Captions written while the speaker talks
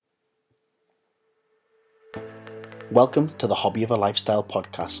Welcome to the Hobby of a Lifestyle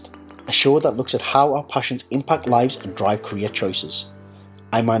podcast, a show that looks at how our passions impact lives and drive career choices.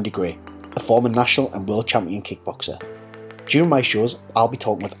 I'm Andy Gray, a former national and world champion kickboxer. During my shows, I'll be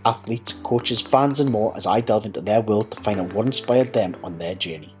talking with athletes, coaches, fans and more as I delve into their world to find out what inspired them on their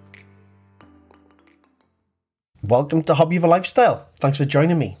journey. Welcome to Hobby of a Lifestyle. Thanks for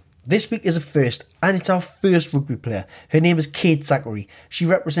joining me. This week is a first, and it's our first rugby player. Her name is Kate Zachary. She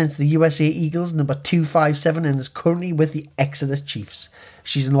represents the USA Eagles number 257 and is currently with the Exeter Chiefs.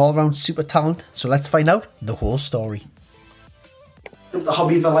 She's an all-round super talent, so let's find out the whole story. The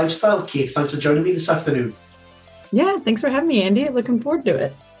Hobby of a Lifestyle, Kate. Thanks for joining me this afternoon. Yeah, thanks for having me, Andy. Looking forward to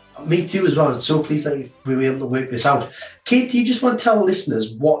it. Me too as well. I'm so pleased that we were able to work this out. Kate, do you just want to tell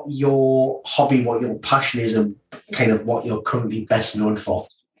listeners what your hobby, what your passion is and kind of what you're currently best known for?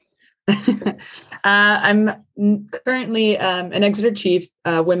 I'm currently an Exeter Chief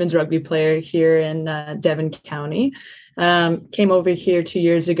women's rugby player here in Devon County. Came over here 2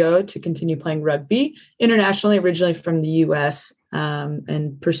 years ago to continue playing rugby internationally, originally from the US,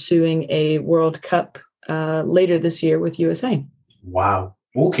 and pursuing a World Cup later this year with USA. Wow.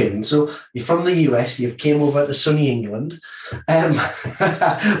 Okay, and so you're from the US, you've came over to sunny England.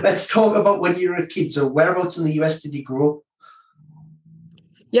 Let's talk about when you were a kid. So whereabouts in the US did you grow up?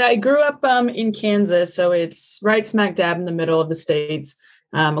 Yeah, I grew up in Kansas, so it's right smack dab in the middle of the States.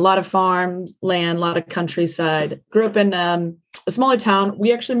 A lot of farm land, a lot of countryside. Grew up in a smaller town.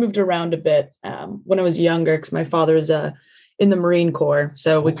 We actually moved around a bit when I was younger because my father was in the Marine Corps.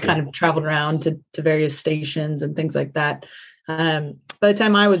 So we kind of traveled around to various stations and things like that. By the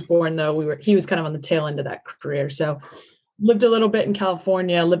time I was born, though, he was kind of on the tail end of that career. So lived a little bit in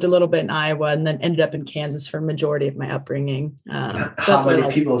California, lived a little bit in Iowa, and then ended up in Kansas for a majority of my upbringing. How many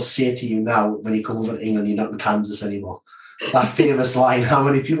people say to you now when you come over to England, you're not in Kansas anymore? That famous line, how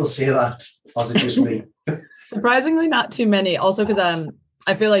many people say that? Or is it just me? Surprisingly, not too many. Also, because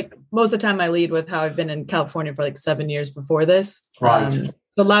I feel like most of the time I lead with how I've been in California for like 7 years before this. Right.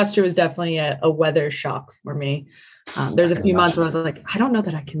 So last year was definitely a weather shock for me. There's a few months where I was like, I don't know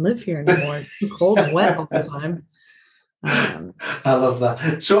that I can live here anymore. It's too cold and wet all the time. I love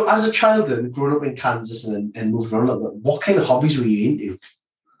that. So as a child then, growing up in Kansas and moving around a little bit, what kind of hobbies were you into?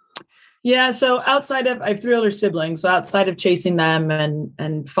 Yeah, so I have 3 older siblings, so outside of chasing them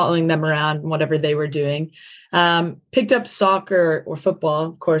and following them around and whatever they were doing, picked up soccer or football,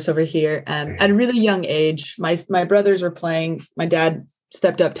 of course, over here at a really young age. My brothers were playing. My dad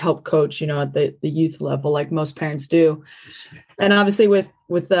stepped up to help coach, at the youth level, like most parents do. And obviously with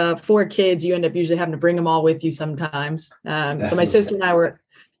 4 kids, you end up usually having to bring them all with you sometimes. So my sister and I were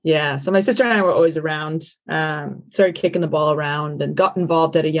always around, started kicking the ball around and got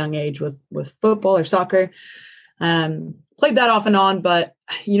involved at a young age with football or soccer. Played that off and on, but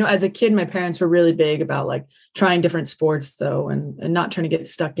as a kid, my parents were really big about like trying different sports though, and not trying to get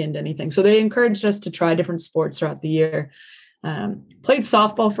stuck into anything. So they encouraged us to try different sports throughout the year. Played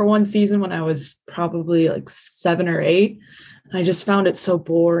softball for one season when I was probably like 7 or 8. I just found it so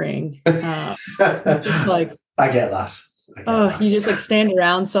boring. Just like I get that. You just like stand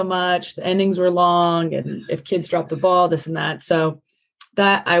around so much. The endings were long, and if kids drop the ball, this and that. So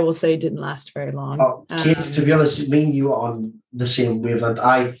that I will say didn't last very long. Kids, to be honest, me and you are on the same wavelength.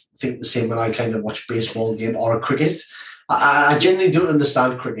 I think the same when I kind of watch baseball game or a cricket. I genuinely don't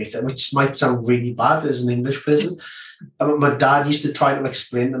understand cricket, which might sound really bad as an English person. My dad used to try to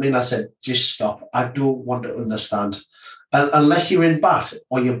explain to me, and I said, just stop. I don't want to understand. Unless you're in bat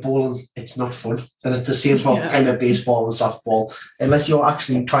or you're bowling, it's not fun. And it's the same for kind of baseball and softball. Unless you're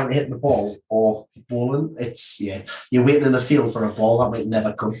actually trying to hit the ball or bowling, you're waiting in a field for a ball that might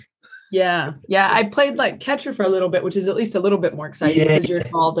never come. Yeah. I played like catcher for a little bit, which is at least a little bit more exciting because you're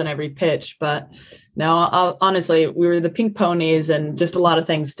involved in every pitch. But no, honestly, we were the pink ponies, and just a lot of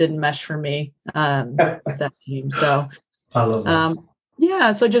things didn't mesh for me with that team. So I love that.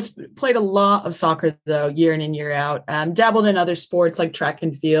 So just played a lot of soccer though, year in and year out. Dabbled in other sports like track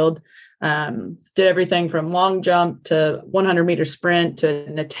and field. Did everything from long jump to 100-meter sprint to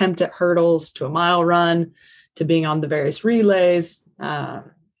an attempt at hurdles to a mile run to being on the various relays.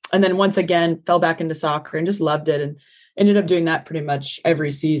 And then once again, fell back into soccer and just loved it and ended up doing that pretty much every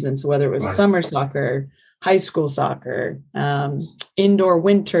season. So whether it was summer soccer, high school soccer, indoor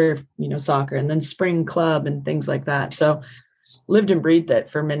winter, soccer, and then spring club and things like that. So lived and breathed it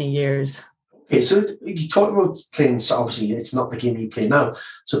for many years. Okay, so you talked about playing, so obviously it's not the game you play now.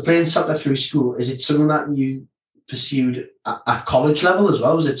 So playing soccer through school, is it something that you pursued at college level as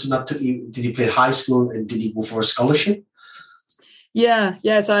well? Was it something that took you, did you play high school and did you go for a scholarship? Yeah.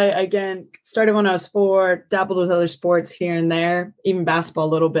 So I, again, started when I was 4, dabbled with other sports here and there, even basketball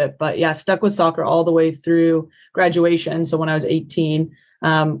a little bit. But yeah, stuck with soccer all the way through graduation. So when I was 18,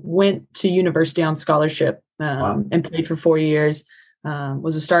 went to university on scholarship and played for 4 years.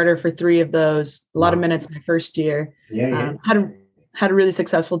 Was a starter for 3 of those, a lot of minutes my first year. Had a really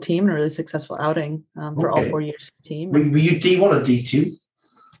successful team and a really successul outing for all 4 years of the team. Were you D1 or D2?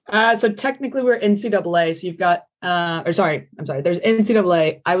 So technically we're NCAA. So you've got, there's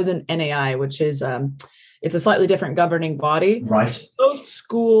NCAA. I was in NAI, which is, it's a slightly different governing body. Right. Both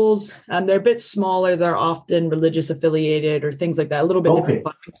schools, they're a bit smaller. They're often religious affiliated or things like that. A little bit different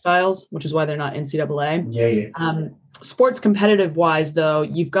funding styles, which is why they're not NCAA. Yeah. Sports competitive wise, though,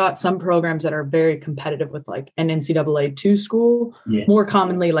 you've got some programs that are very competitive with like an NCAA 2 school, more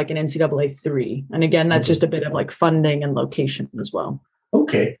commonly like an NCAA 3. And again, that's just a bit of like funding and location as well.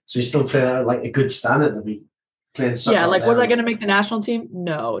 Okay. So you still play like a good standard to be playing soccer. Yeah, like was I going to make the national team?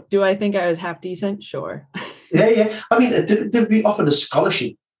 No. Do I think I was half decent? Sure. Yeah. I mean, they'd be offered a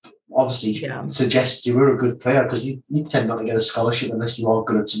scholarship. Obviously, suggests you were a good player because you tend not to get a scholarship unless you are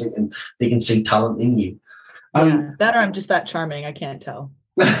good at something and they can see talent in you. That or I'm just that charming. I can't tell.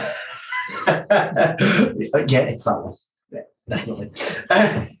 Yeah, it's that one. Yeah, definitely.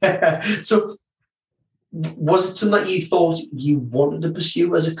 So, was it something that you thought you wanted to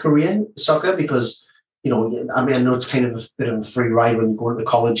pursue as a career, soccer? Because, I know it's kind of a bit of a free ride when you go into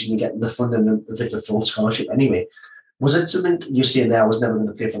college and you get the funding if it's a full scholarship anyway. Was it something you're saying there I was never going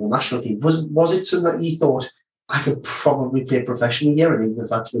to play for the national team? Was it something that you thought I could probably play professionally here, and even if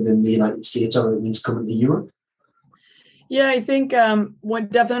that's within the United States or it means coming to Europe? Yeah, I think definitely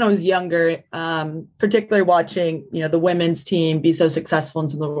when I was younger, particularly watching, the women's team be so successful in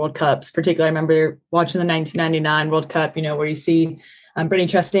some of the World Cups. Particularly, I remember watching the 1999 World Cup, where you see Brittany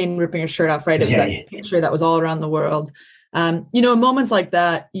Chastain ripping her shirt off, right? It was that picture that was all around the world. Moments like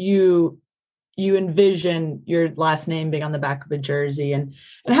that, you envision your last name being on the back of a jersey and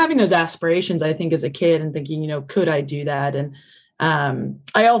having those aspirations, I think, as a kid and thinking, could I do that? And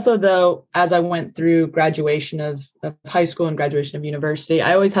I also, though, as I went through graduation of high school and graduation of university,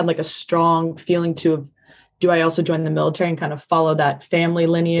 I always had like a strong feeling do I also join the military and kind of follow that family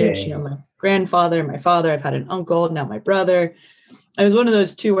lineage? My grandfather, my father, I've had an uncle, now my brother. It was one of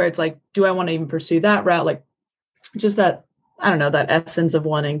those two where it's like, do I want to even pursue that route? Like just that, I don't know, that essence of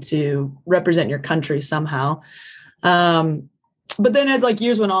wanting to represent your country somehow. But then as like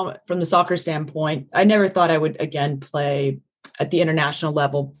years went on from the soccer standpoint, I never thought I would again play at the international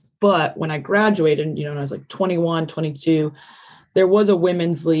level. But when I graduated, when I was like 21, 22, there was a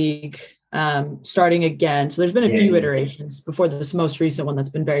women's league starting again. So there's been a few iterations before this most recent one that's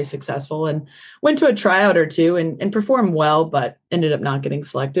been very successful, and went to a tryout or two and performed well, but ended up not getting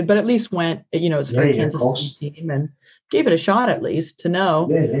selected, but at least went, as for a Kansas City team and gave it a shot at least to know.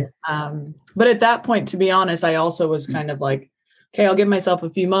 But at that point, to be honest, I also was kind of like, okay, I'll give myself a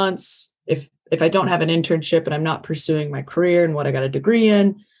few months. If I don't have an internship and I'm not pursuing my career and what I got a degree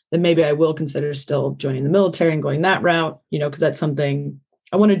in, then maybe I will consider still joining the military and going that route, because that's something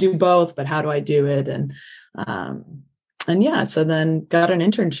I want to do both, but how do I do it? And so then got an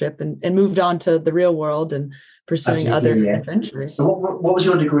internship and moved on to the real world and pursuing other adventures. So what was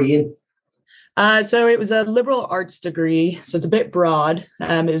your degree in? So it was a liberal arts degree. So it's a bit broad.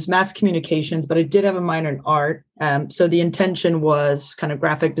 It was mass communications, but I did have a minor in art. So the intention was kind of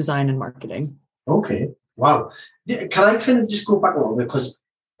graphic design and marketing. Okay. Wow. Can I kind of just go back a little bit? Because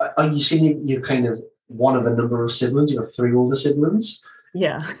are you saying you're kind of one of a number of siblings? You have 3 older siblings.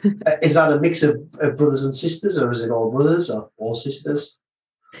 Yeah. Is that a mix of brothers and sisters, or is it all brothers or all sisters?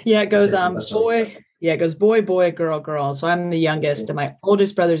 Yeah, it goes boy. Yeah, it goes boy, boy, girl, girl. So I'm the youngest, and my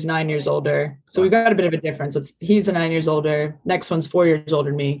oldest brother's 9 years older. So we've got a bit of a difference. He's 9 years older. Next one's 4 years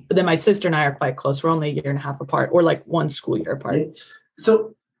older than me. But then my sister and I are quite close. We're only a year and a half apart, or like 1 school year apart. Yeah.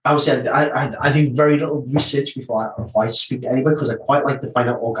 So I would say I do very little research before I speak to anybody, because I quite like to find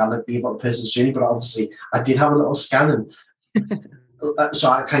out organically about a person's journey. But obviously, I did have a little scan, and so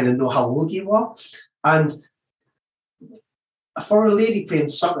I kind of know how old you are. And for a lady playing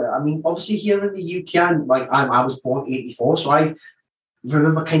soccer, I mean, obviously here in the UK, I was born 84, so I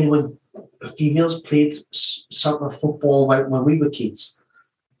remember kind of when females played soccer, football when we were kids.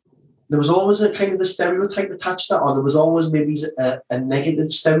 There was always a kind of a stereotype attached to that, or there was always maybe a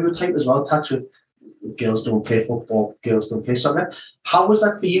negative stereotype as well attached with girls don't play football, girls don't play soccer. How was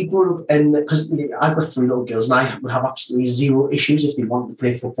that for you growing up? And because I've got 3 little girls, and I would have absolutely zero issues if they wanted to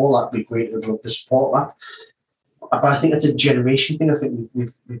play football. That'd be great. I'd love to support that. But I think it's a generation thing. I think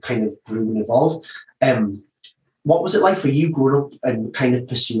we've kind of grew and evolved. What was it like for you growing up and kind of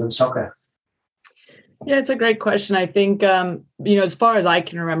pursuing soccer? Yeah, it's a great question. I think, as far as I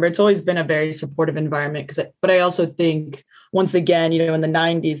can remember, it's always been a very supportive environment. But I also think, once again, in the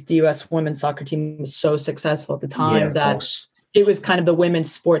 90s, the U.S. women's soccer team was so successful at the time that it was kind of the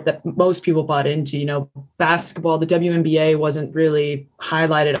women's sport that most people bought into. Basketball, the WNBA wasn't really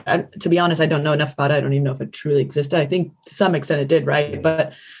highlighted. To be honest, I don't know enough about it. I don't even know if it truly existed. I think to some extent it did, right?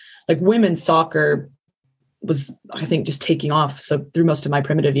 But like women's soccer was, I think, just taking off. So through most of my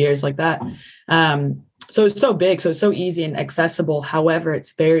primitive years like that. So it's so big, so it's so easy and accessible. However,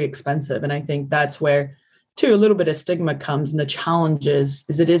 it's very expensive. And I think that's where, too, a little bit of stigma comes. And the challenge is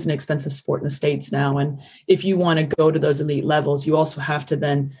it is an expensive sport in the States now. And if you want to go to those elite levels, you also have to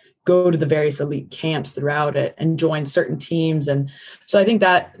then go to the various elite camps throughout it and join certain teams. And so I think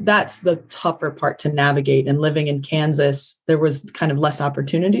that's the tougher part to navigate. And living in Kansas, there was kind of less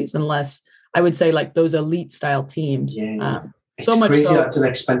opportunities and less, I would say, like those elite style teams. Yeah. It's so much crazy so, that's an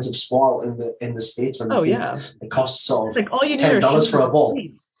expensive sport in the States. When it costs it's like all you need $10 for a ball.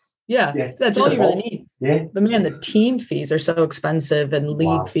 Yeah, that's all you really need. Yeah, but man, the team fees are so expensive, and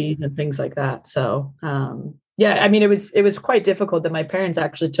league fees and things like that. So, I mean, it was quite difficult that my parents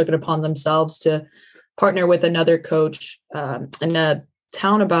actually took it upon themselves to partner with another coach in a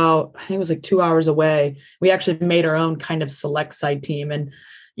town about, I think it was like 2 hours away. We actually made our own kind of select side team, and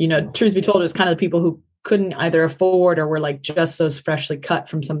truth be told, it was kind of the people who couldn't either afford or were like just those freshly cut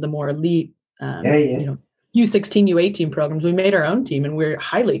from some of the more elite, U16, U18 programs. We made our own team, and we're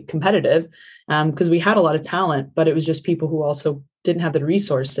highly competitive because we had a lot of talent, but it was just people who also didn't have the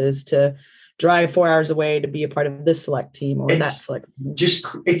resources to drive 4 hours away to be a part of this select team or that select team.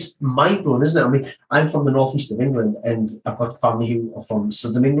 It's mind blowing, isn't it? I mean, I'm from the northeast of England, and I've got family who are from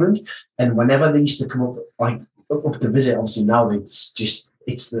southern England, and whenever they used to come up to visit, obviously now it's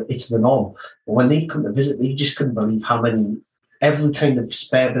the norm. But when they come to visit, they just couldn't believe how every kind of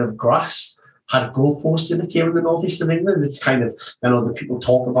spare bit of grass had goalposts in it here in the northeast of England. It's kind of, I know that people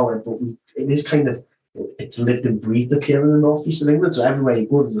talk about it, but it is kind of, it's lived and breathed up here in the northeast of England. So everywhere you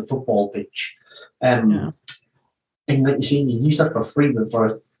go, there's a football pitch. And like you see, you use that for free, but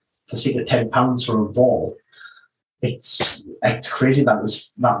for the sake of £10 for a ball, it's crazy that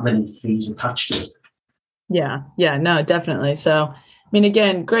there's that many fees attached to it. Yeah, no, definitely. So, I mean,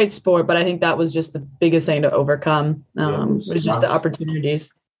 again, great sport, but I think that was just the biggest thing to overcome, was just the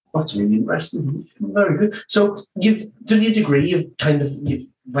opportunities. That's really interesting. Very good. So you've done your degree, you've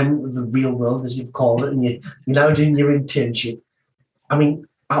went with the real world, as you've called it, and you're now doing your internship. I mean,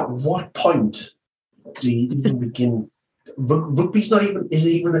 at what point do you even begin? Rugby's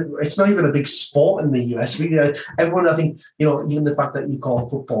it's not even a big sport in the US. Really, everyone, I think, even the fact that you call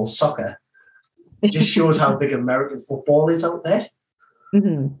football soccer just shows how big American football is out there.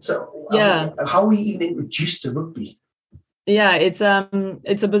 Mm-hmm. So how are we even introduced to rugby? Yeah, it's a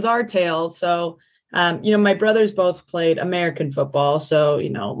bizarre tale. So, my brothers both played American football. So,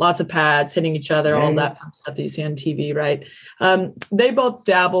 lots of pads, hitting each other, all that fun stuff that you see on TV, right? They both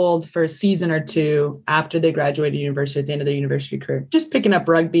dabbled for a season or two after they graduated university, at the end of their university career, just picking up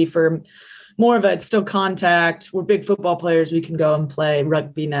rugby for more of it's still contact. We're big football players. We can go and play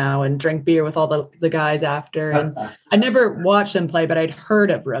rugby now and drink beer with all the guys after. And I never watched them play, but I'd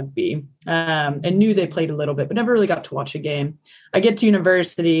heard of rugby and knew they played a little bit, but never really got to watch a game. I get to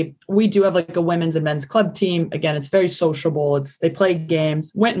university. We do have like a women's and men's club team. Again, it's very sociable. They play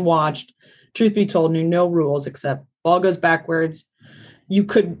games, went and watched. Truth be told, knew no rules except ball goes backwards. You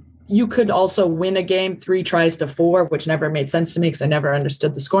could also win a game 3 tries to 4, which never made sense to me because I never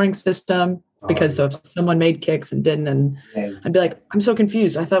understood the scoring system. Because if someone made kicks and didn't, and I'd be like, I'm so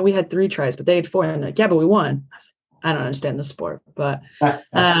confused. I thought we had 3 tries, but they had 4. And like, yeah, but we won. I was like, I don't understand the sport. But had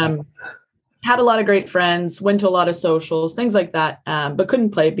a lot of great friends, went to a lot of socials, things like that, but couldn't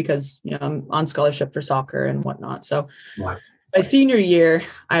play because I'm on scholarship for soccer and whatnot. So my senior year,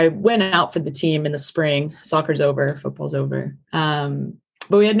 I went out for the team in the spring. Soccer's over, football's over.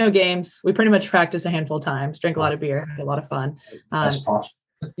 But we had no games. We pretty much practiced a handful of times, drank a lot of beer, had a lot of fun.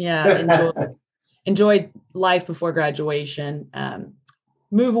 Enjoyed life before graduation,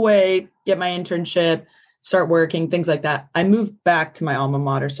 move away, get my internship, start working, things like that. I moved back to my alma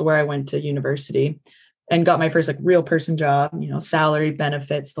mater, so where I went to university, and got my first real person job, salary,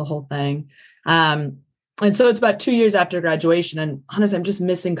 benefits, the whole thing. And so it's about 2 years after graduation, and honestly, I'm just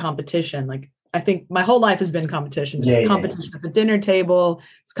missing competition. I think my whole life has been competition. It's competition at the dinner table.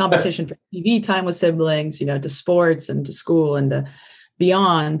 It's competition for TV time with siblings, to sports and to school and to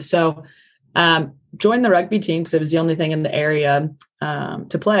beyond. So joined the rugby team because it was the only thing in the area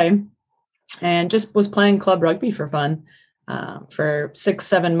to play, and just was playing club rugby for fun for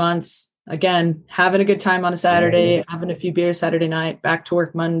 6-7 months. Again, having a good time on a Saturday, having a few beers Saturday night, back to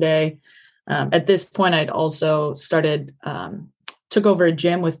work Monday. At this point, I'd also started, took over a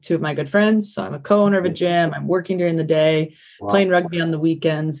gym with two of my good friends. So I'm a co-owner of a gym. I'm working during the day, playing rugby on the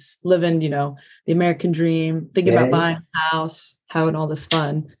weekends, living, the American dream, thinking about buying a house, having all this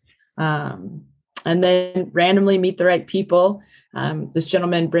fun. And then randomly meet the right people. This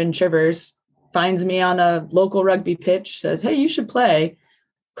gentleman, Bryn Chivers, finds me on a local rugby pitch, says, "Hey, you should play."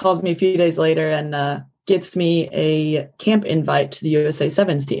 Calls me a few days later and gets me a camp invite to the USA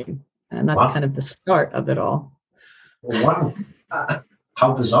Sevens team. And that's kind of the start of it all. Wow.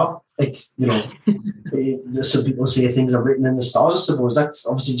 How bizarre. It's, some people say things are written in the stars, I suppose. That's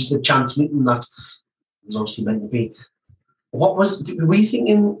obviously just a chance meeting that was obviously meant to be. Were you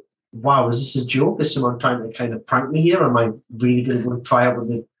thinking, wow, is this a joke? Is someone trying to kind of prank me here? Am I really going to go try out with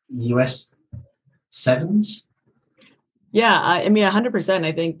the US Sevens? Yeah, I mean, 100%.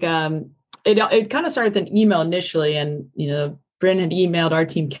 I think it kind of started with an email initially. And, Bryn had emailed our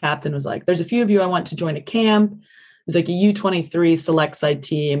team captain, was like, "There's a few of you I want to join a camp." It was like a U23 select side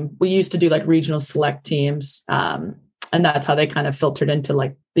team. We used to do like regional select teams. And that's how they kind of filtered into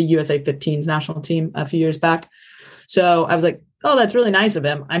like the USA 15s national team a few years back. So I was like, "Oh, that's really nice of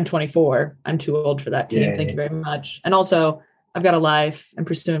him. I'm 24. I'm too old for that team. Thank you very much." And also I've got a life. I'm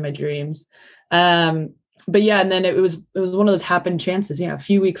pursuing my dreams. But yeah, and then it was one of those happen chances. Yeah. A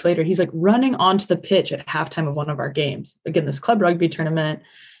few weeks later, he's like running onto the pitch at halftime of one of our games. Again, this club rugby tournament,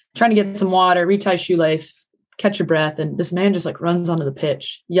 trying to get some water, retie shoelace, catch your breath. And this man just like runs onto the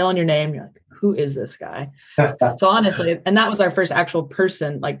pitch, yelling your name. You're like, who is this guy? So honestly, and that was our first actual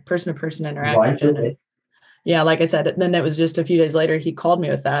person to person interaction. Right. Yeah, like I said, and then it was just a few days later, he called me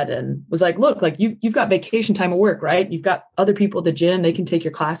with that and was like, "Look, like you've got vacation time at work, right? You've got other people at the gym, they can take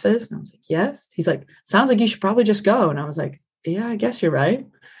your classes." And I was like, "Yes." He's like, "Sounds like you should probably just go." And I was like, "Yeah, I guess you're right."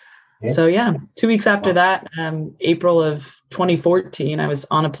 Yeah. So yeah, 2 weeks after that, April of 2014, I was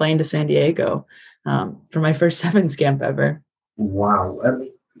on a plane to San Diego for my first Sevens camp ever. Wow.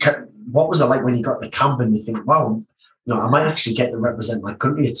 What was it like when you got to camp and you think, wow, I might actually get to represent my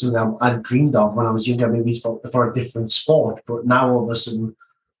country? It's something I dreamed of when I was younger, maybe for a different sport, but now all of a sudden,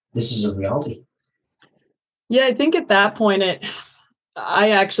 this is a reality. Yeah, I think at that point,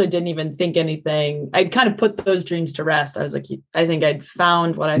 I actually didn't even think anything. I'd kind of put those dreams to rest. I was like, I think I'd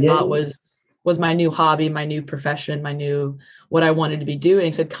found what I thought was my new hobby, my new profession, what I wanted to be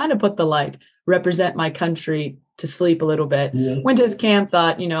doing. So I'd kind of put the represent my country to sleep a little bit. Yeah. Went to his camp,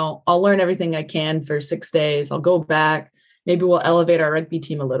 thought, I'll learn everything I can for 6 days. I'll go back. Maybe we'll elevate our rugby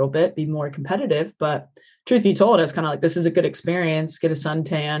team a little bit, be more competitive. But truth be told, I was kind of like, this is a good experience, get a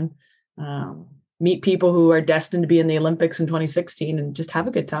suntan, meet people who are destined to be in the Olympics in 2016 and just have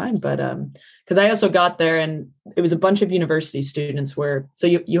a good time. But because I also got there and it was a bunch of university students so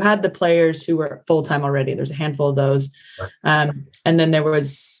you had the players who were full-time already. There's a handful of those. And then I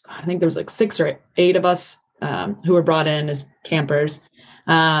think there was like 6 or 8 of us who were brought in as campers.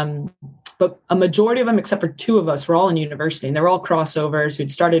 But a majority of them, except for 2 of us, were all in university, and they were all crossovers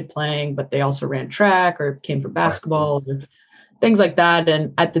who'd started playing, but they also ran track or came from basketball, or things like that.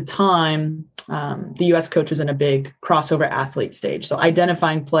 And at the time, the U.S. coach was in a big crossover athlete stage. So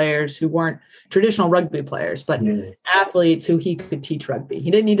identifying players who weren't traditional rugby players, but athletes who he could teach rugby. He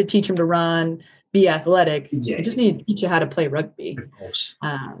didn't need to teach them to run, be athletic. He just needed to teach you how to play rugby. Of course.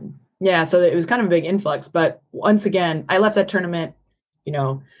 So it was kind of a big influx. But once again, I left that tournament,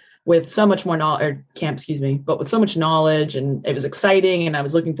 with so much more knowledge, but with so much knowledge, and it was exciting, and I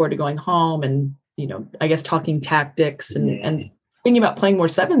was looking forward to going home and, I guess talking tactics and thinking about playing more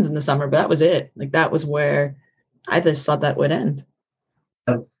sevens in the summer, but that was it. Like that was where I just thought that would end.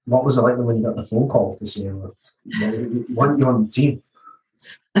 What was it like when you got the phone call to say, weren't you on the team?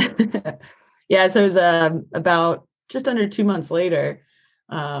 Yeah. So it was about just under 2 months later.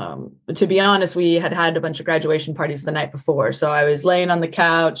 But to be honest, we had a bunch of graduation parties the night before. So I was laying on the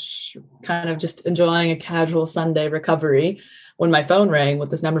couch, kind of just enjoying a casual Sunday recovery when my phone rang with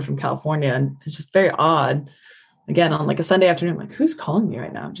this number from California. And it's just very odd. Again, on like a Sunday afternoon, I'm like, who's calling me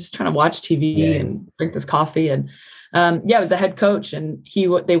right now? I'm just trying to watch TV and drink this coffee. And it was the head coach, and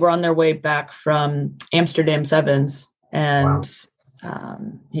they were on their way back from Amsterdam Sevens. And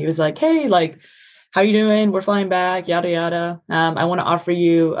he was like, "Hey, how you doing? We're flying back, yada, yada. I want to offer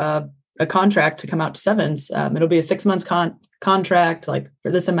you a contract to come out to Sevens. It'll be a 6 months contract,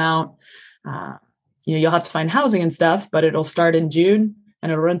 for this amount. You'll have to find housing and stuff, but it'll start in June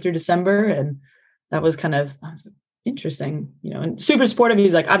and it'll run through December." And that was kind of interesting, and super supportive.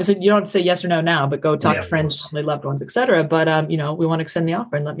 He's like, obviously you don't have to say yes or no now, but go talk to friends, family, loved ones, etc. But, we want to extend the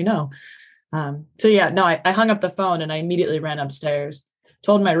offer and let me know. I hung up the phone and I immediately ran upstairs,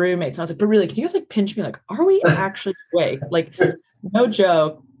 told my roommates. I was like, but really, can you guys pinch me? Are we actually awake? No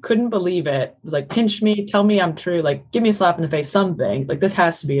joke. couldn't believe it. It was like, pinch me, tell me I'm true. Like, give me a slap in the face, something. Like, this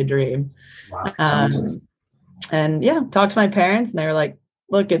has to be a dream. Wow. And yeah, talked to my parents and they were like,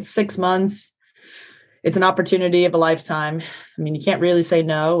 look, it's 6 months. It's an opportunity of a lifetime. I mean, you can't really say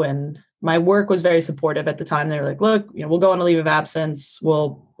no. And my work was very supportive at the time. They were like, look, we'll go on a leave of absence.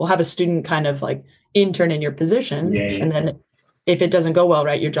 We'll have a student kind of like intern in your position. Yeah. And then if it doesn't go well,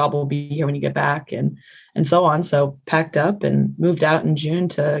 right, your job will be here when you get back and so on. So packed up and moved out in June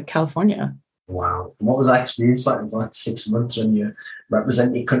to California. Wow. What was that experience like in about 6 months when you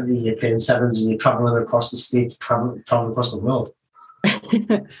represent your country, you're playing sevens and you're traveling across the state, traveling across the world?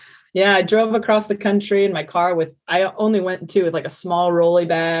 Yeah, I drove across the country in my car I only went to with like a small rolly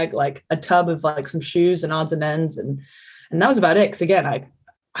bag, like a tub of like some shoes and odds and ends. And that was about it. Cause again,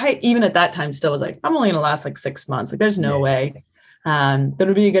 I even at that time still was like, I'm only going to last like 6 months. Like there's no way. That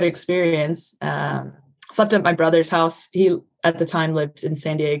would be a good experience. Slept at my brother's house. He at the time lived in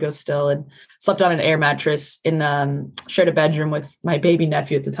San Diego still, and slept on an air mattress shared a bedroom with my baby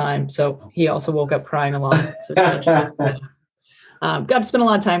nephew at the time. So he also woke up crying a lot. So got to spend a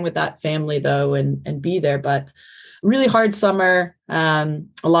lot of time with that family though, and be there, but really hard summer, a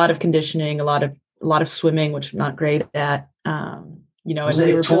lot of conditioning, a lot of swimming, which I'm not great at. Was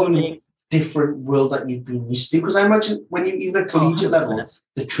it a totally different world that you've been used to? Because I imagine when you even at collegiate level,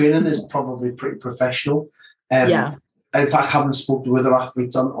 the training is probably pretty professional. Yeah. In fact, having spoken to other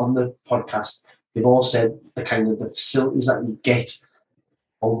athletes on the podcast, they've all said the kind of the facilities that you get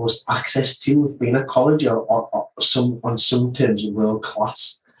almost access to with being at college or some on some terms are world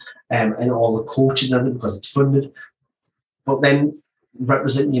class, and all the coaches and everything because it's funded. But then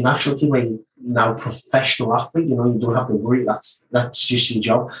representing your national team where you're now professional athlete, you don't have to worry. That's just your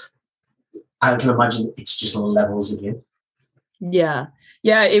job. I can imagine it's just on levels again. Yeah.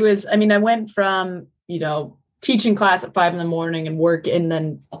 It was. I mean, I went from teaching class at 5 a.m. and work, and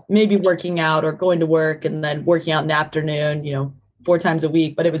then maybe working out or going to work and then working out in the afternoon. 4 times a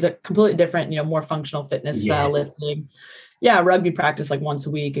week, but it was a completely different, more functional fitness style lifting. Yeah. Rugby practice like once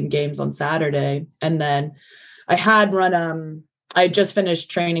a week and games on Saturday. And then I had run, I just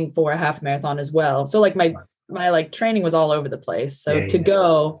finished training for a half marathon as well. So like my like training was all over the place. So to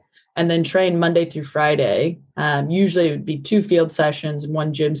go and then train Monday through Friday, usually it would be 2 field sessions and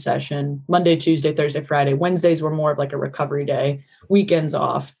 1 gym session, Monday, Tuesday, Thursday, Friday. Wednesdays were more of like a recovery day, weekends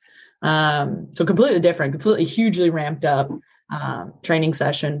off. So completely different, completely hugely ramped up training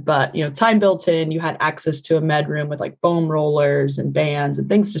session, but time built in. You had access to a med room with like foam rollers and bands and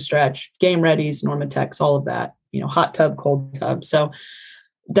things to stretch, game readies, Normatex, all of that, hot tub, cold tub. So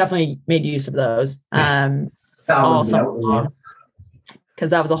definitely made use of those. Because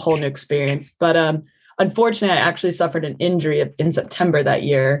that was a whole new experience. But unfortunately, I actually suffered an injury in September that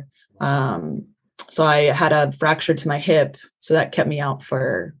year. So I had a fracture to my hip. So that kept me out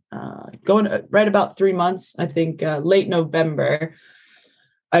for going right about 3 months. I think late November,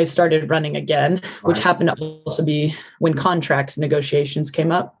 I started running again, which happened to also be when contracts negotiations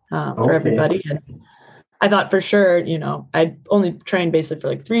came up for everybody. And I thought for sure, I'd only trained basically for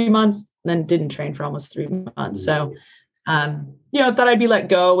like 3 months and then didn't train for almost 3 months. So, thought I'd be let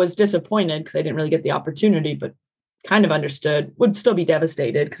go, was disappointed because I didn't really get the opportunity, but kind of understood, would still be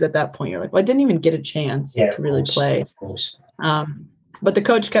devastated because at that point you're like, well, I didn't even get a chance to really play. Of course. But the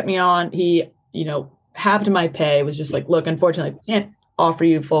coach kept me on. He, halved my pay, was just like, look, unfortunately, I can't offer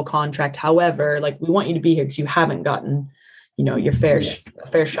you full contract. However, like we want you to be here because you haven't gotten, your fair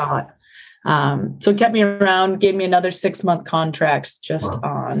shot. So it kept me around, gave me another 6-month contract just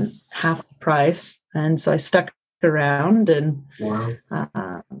on half the price. And so I stuck around and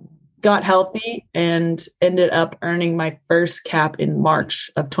got healthy and ended up earning my first cap in March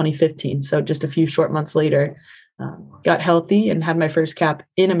of 2015. So just a few short months later, got healthy and had my first cap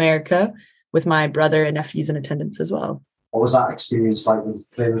in America with my brother and nephews in attendance as well. What was that experience like when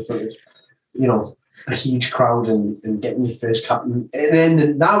playing in front of, a huge crowd and getting your first cap? And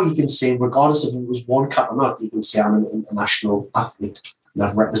then now you can say, regardless if it was 1 cap or not, you can say I'm an international athlete and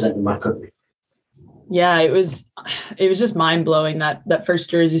I've represented my country. Yeah, it was just mind blowing that first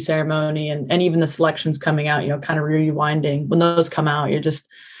jersey ceremony and even the selections coming out, kind of rewinding. When those come out, you're just,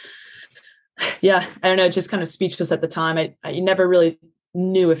 I don't know, just kind of speechless at the time. I never really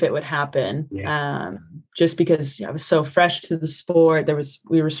knew if it would happen, just because I was so fresh to the sport.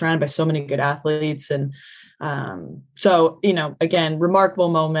 We were surrounded by so many good athletes, and so again, remarkable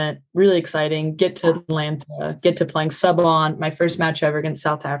moment, really exciting. Get to Atlanta, get to playing sub on my first match ever against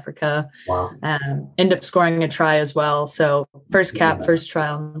South Africa. End up scoring a try as well. So first cap, first try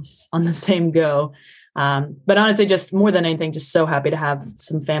on the same go. But honestly, just more than anything, just so happy to have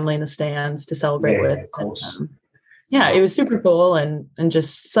some family in the stands to celebrate with. Of course. yeah, it was super cool and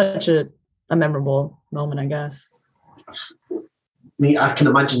just such a memorable moment, I guess. I mean, I can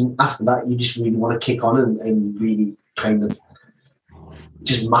imagine after that you just really want to kick on and really kind of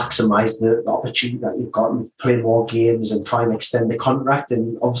just maximise the opportunity that you've got and play more games and try and extend the contract.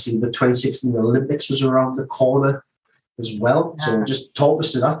 And obviously the 2016 Olympics was around the corner as well. Yeah. So just talk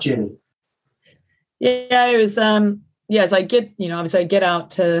us to that journey. Yeah, it was, so I get, obviously I get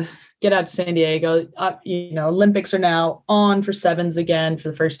out to San Diego. Olympics are now on for sevens again for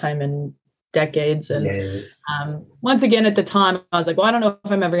the first time in decades. And once again, at the time, I was like, well, I don't know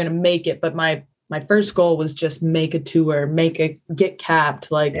if I'm ever going to make it, but my first goal was just make a tour, get capped,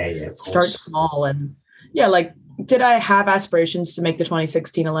 start small. And did I have aspirations to make the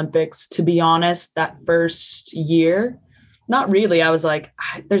 2016 Olympics? To be honest, that first year, not really. I was like,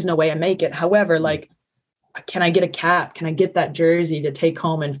 there's no way I make it. However, can I get a cap? Can I get that jersey to take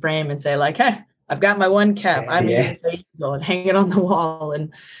home and frame and say hey, I've got my one cap. I'm a USA Eagle, and hang it on the wall.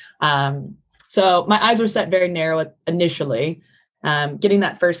 And so my eyes were set very narrow initially, getting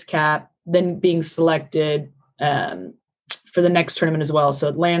that first cap, then being selected for the next tournament as well. So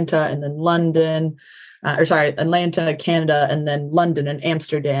Atlanta and then London, Atlanta, Canada, and then London and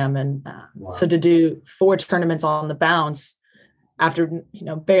Amsterdam. And so to do 4 tournaments on the bounce after,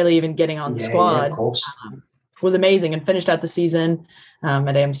 barely even getting on the squad was amazing, and finished out the season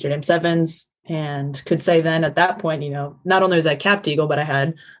at Amsterdam Sevens, and could say then at that point, not only was I capped Eagle, but I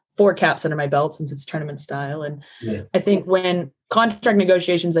had 4 caps under my belt since it's tournament style. And I think when contract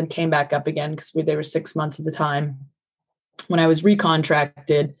negotiations then came back up again, because they were 6 months at the time, when I was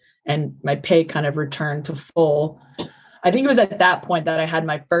recontracted and my pay kind of returned to full, I think it was at that point that I had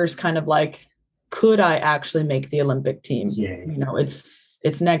my first kind of could I actually make the Olympic team?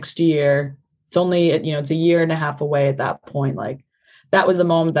 It's next year. It's only, it's a year and a half away at that point. That was the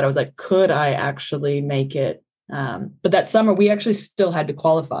moment that I was like, could I actually make it? But that summer we actually still had to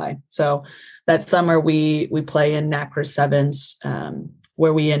qualify. So that summer we play in NACRA Sevens,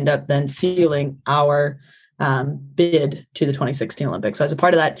 where we end up then sealing our bid to the 2016 Olympics. So as a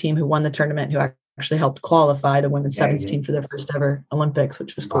part of that team who won the tournament, who actually helped qualify the women's sevens team for their first ever Olympics,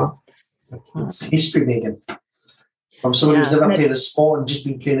 which was cool. It's history making. From someone who's never played a sport and just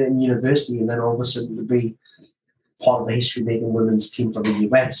been playing it in university, and then all of a sudden to be part of the history making women's team from the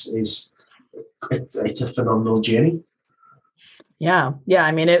US it's a phenomenal journey. Yeah.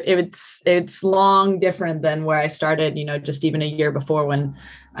 I mean, it's long different than where I started, just even a year before when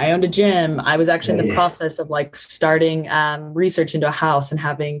I owned a gym. I was actually in the process of starting research into a house and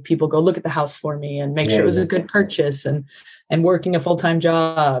having people go look at the house for me and make sure it was a good purchase, and working a full-time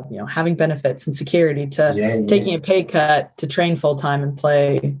job, having benefits and security, to taking a pay cut to train full-time and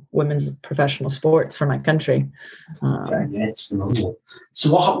play women's professional sports for my country. It's phenomenal.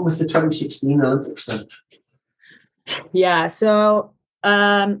 So what happened with the 2016 Olympics then? Yeah. So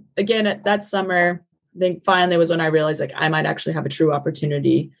again, at that summer, I think finally was when I realized I might actually have a true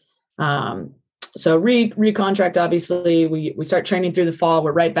opportunity. So recontract, obviously we start training through the fall.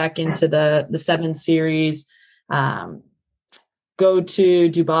 We're right back into the 7 series, go to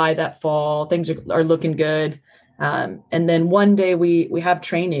Dubai that fall. Things are looking good. And then one day we have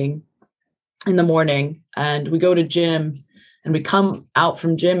training in the morning, and we go to gym. And we come out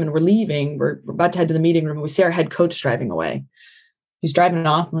from gym and we're leaving. We're about to head to the meeting room. And we see our head coach driving away. He's driving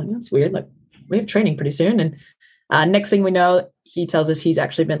off. I'm like, that's weird. We have training pretty soon. And next thing we know, he tells us he's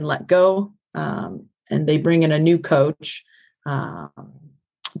actually been let go. And they bring in a new coach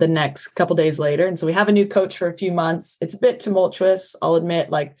the next couple days later. And so we have a new coach for a few months. It's a bit tumultuous, I'll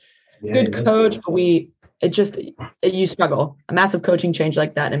admit. Good coach, but you struggle. A massive coaching change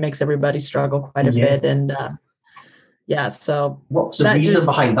like that, and it makes everybody struggle quite a bit. And so what was the reason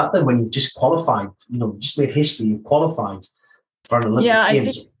behind that then, when you just qualified, just made history, you qualified for an Olympic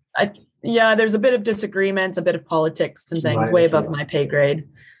Games? There's a bit of disagreements, a bit of politics and things way above my pay grade,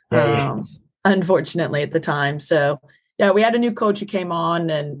 unfortunately at the time. So we had a new coach who came on,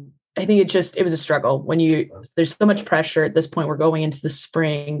 and I think it was a struggle when there's so much pressure at this point. We're going into the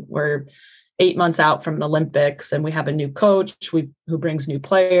spring, we're 8 months out from the Olympics, and we have a new coach who brings new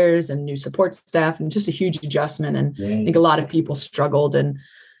players and new support staff, and just a huge adjustment. And I think a lot of people struggled and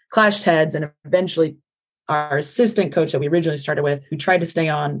clashed heads. And eventually our assistant coach that we originally started with, who tried to stay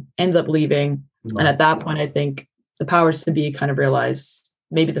on, ends up leaving. And at that point, I think the powers to be kind of realized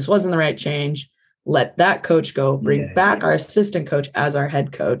maybe this wasn't the right change. Let that coach go, bring back our assistant coach as our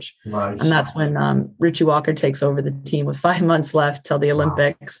head coach. Right. And that's when Richie Walker takes over the team with 5 months left till the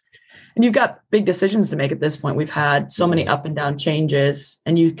Olympics. And you've got big decisions to make at this point. We've had so many up and down changes,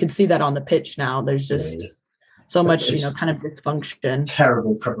 and you can see that on the pitch now. There's just so much, kind of dysfunction.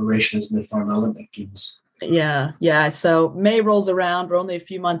 Terrible preparation, isn't it, for an Olympic Games? Yeah. So May rolls around. We're only a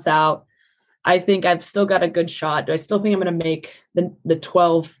few months out. I think I've still got a good shot. Do I still think I'm going to make the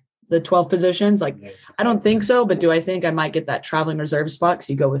 12 positions? Like, Yeah. I don't think so, but do I think I might get that traveling reserve spot? Because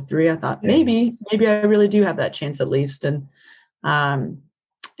you go with 3. I thought Yeah. maybe I really do have that chance at least. And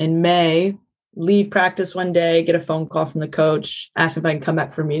in May, leave practice one day, get a phone call from the coach, ask if I can come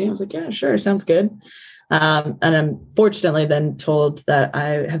back for a meeting. I was like, yeah, sure, sounds good. And I'm fortunately then told that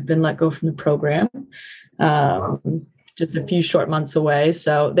I have been let go from the program. Just a few short months away.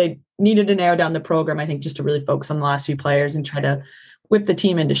 So they needed to narrow down the program, I think, just to really focus on the last few players and try to whip the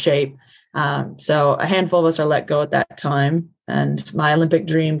team into shape. So a handful of us are let go at that time. And my Olympic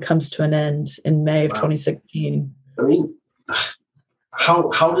dream comes to an end in May of 2016. I mean,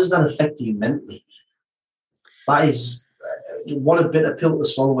 how does that affect you mentally? That is what a bitter pill to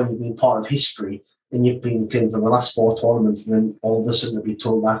swallow when you've been part of history and you've been playing for the last 4 tournaments, and then all of a sudden to be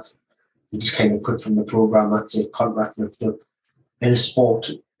told that you just kind of cut from the program. That's a contract ripped up in a sport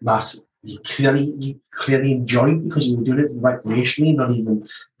that you clearly enjoyed because you were doing it recreationally, not even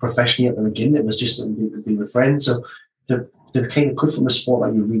professionally at the beginning. It was just something to be with friends. So they're kind of cut from a sport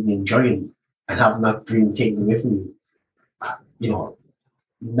that you're really enjoying and having that dream taken away from you. You know,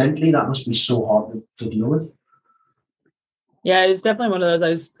 mentally that must be so hard to deal with. Yeah, it was definitely one of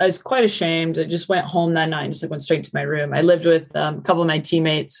those. I was quite ashamed. I just went home that night and just went straight to my room. I lived with a couple of my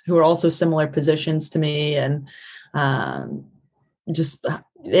teammates who were also similar positions to me, and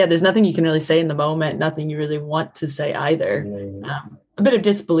there's nothing you can really say in the moment. Nothing you really want to say either. A bit of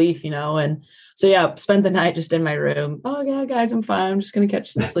disbelief, and so spent the night just in my room. Oh yeah, guys, I'm fine. I'm just gonna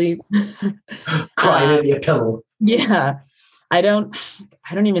catch some sleep. Crying in your pillow. Yeah. I don't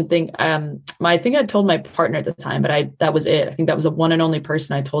even think, I think I told my partner at the time, but that was it. I think that was the one and only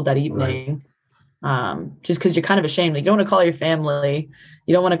person I told that evening. Right. Just because you're kind of ashamed. Like, you don't want to call your family.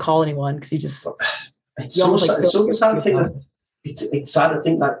 You don't want to call anyone because you just, it's so sad to think that it's sad to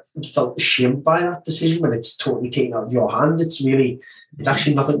think that you felt ashamed by that decision when it's totally taken out of your hand. It's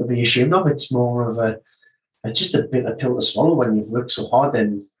actually nothing to be ashamed of. It's more of it's just a bit of pill to swallow when you've worked so hard,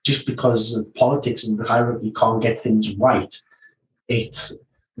 and just because of politics and the hierarchy, you can't get things right.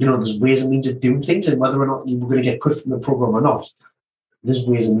 There's ways and means of doing things, and whether or not you were going to get cut from the program or not, there's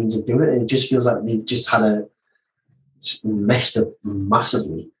ways and means of doing it. And it just feels like they've just messed up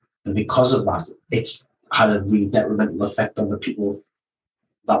massively. And because of that, it's had a really detrimental effect on the people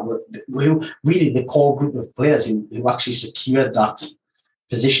who really the core group of players who actually secured that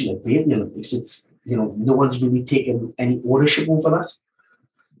position to be at the Olympics. It's, no one's really taken any ownership over that.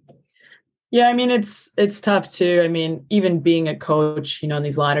 Yeah, I mean, it's tough too. I mean, even being a coach, in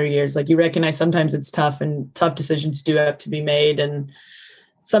these latter years, like, you recognize sometimes it's tough and tough decisions do have to be made. And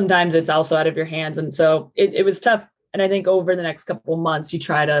sometimes it's also out of your hands. And so it was tough. And I think over the next couple of months, you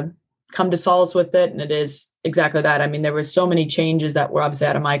try to come to solace with it. And it is exactly that. I mean, there were so many changes that were obviously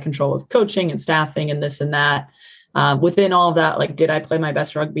out of my control with coaching and staffing and this and that. Within all of that, like, did I play my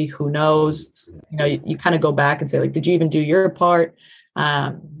best rugby? Who knows? You kind of go back and say, like, did you even do your part? Did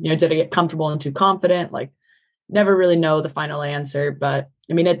I get comfortable and too confident? Like, never really know the final answer. But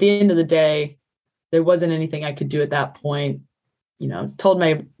I mean, at the end of the day, there wasn't anything I could do at that point. Told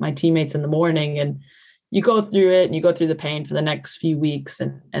my teammates in the morning, and you go through it and you go through the pain for the next few weeks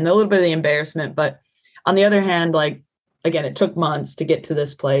and a little bit of the embarrassment. But on the other hand, like, again, it took months to get to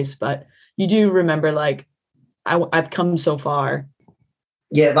this place, but you do remember, like, I've come so far.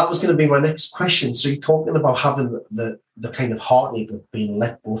 Yeah, that was going to be my next question. So you're talking about having the kind of heartache of being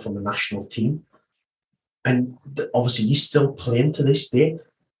let go from the national team, and obviously you're still playing to this day.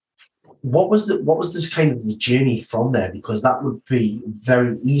 What was this kind of the journey from there? Because that would be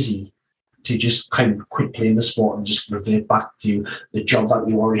very easy to just kind of quit playing the sport and just revert back to the job that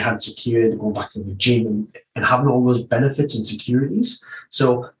you already had secured, going back to the gym and having all those benefits and securities.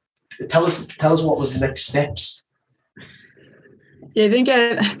 So tell us what was the next steps. Yeah, I think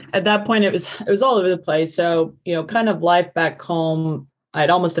at that point it was all over the place. So, kind of life back home, I'd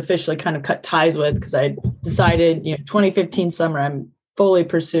almost officially kind of cut ties with, because I decided, 2015 summer, I'm fully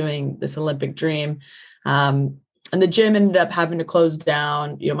pursuing this Olympic dream. And the gym ended up having to close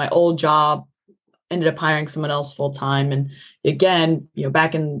down. My old job ended up hiring someone else full time. And again,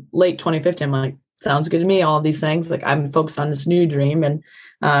 back in late 2015, I'm like, sounds good to me, all of these things. Like, I'm focused on this new dream. And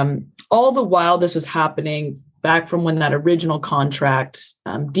all the while this was happening, back from when that original contract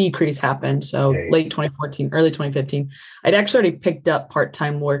decrease happened. So late 2014, early 2015, I'd actually already picked up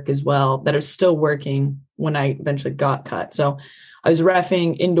part-time work as well that I was still working when I eventually got cut. So I was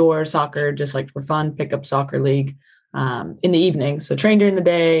reffing indoor soccer, just like for fun, pickup soccer league in the evening. So trained during the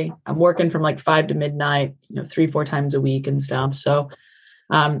day. I'm working from like 5 to midnight, 3-4 times a week and stuff. So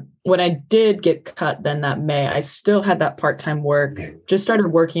When I did get cut then that May, I still had that part-time work, just started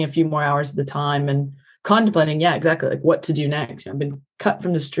working a few more hours at the time and contemplating, exactly, like what to do next. I've been cut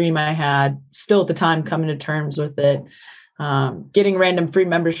from the stream I had, still at the time coming to terms with it, getting random free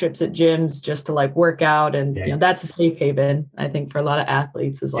memberships at gyms just to like work out. And that's a safe haven, I think, for a lot of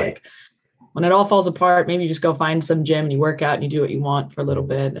athletes is like, when it all falls apart, maybe you just go find some gym and you work out and you do what you want for a little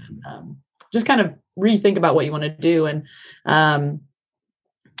bit and just kind of rethink about what you want to do. And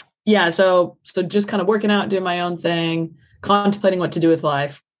so just kind of working out, doing my own thing, contemplating what to do with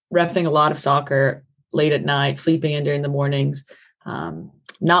life, reffing a lot of soccer late at night, sleeping in during the mornings,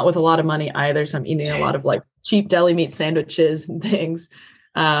 not with a lot of money either. So I'm eating a lot of like cheap deli meat sandwiches and things.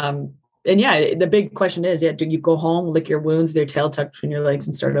 The big question is, do you go home, lick your wounds with your tail tucked between your legs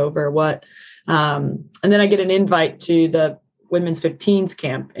and start over or what? And then I get an invite to the women's 15s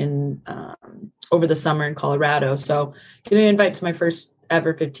camp in over the summer in Colorado. So get an invite to my first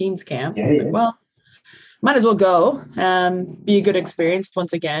ever 15s camp. Well, might as well go. Be a good experience.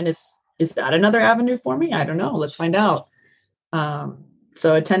 Once again, is that another avenue for me? I don't know. Let's find out.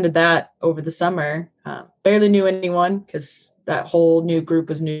 So attended that over the summer. Barely knew anyone because that whole new group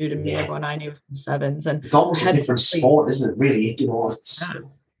was new to me. Everyone I knew was from sevens, and it's almost a different sport, isn't it? Really,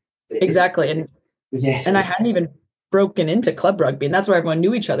 exactly. And I hadn't even broken into club rugby, and that's where everyone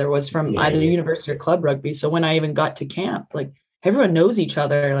knew each other was from either university or club rugby. So when I even got to camp, like everyone knows each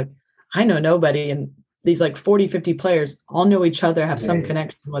other. Like I know nobody, and these like 40, 50 players all know each other, have some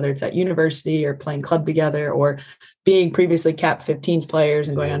connection, whether it's at university or playing club together or being previously Cap 15s players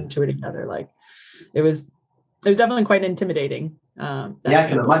and going on tour together. Like it was definitely quite intimidating. I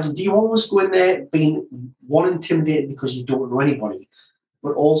can imagine. Do you almost go in there being intimidated because you don't know anybody,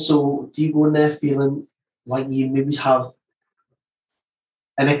 but also do you go in there feeling like you maybe have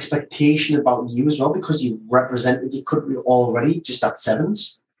an expectation about you as well because you represented your country already just at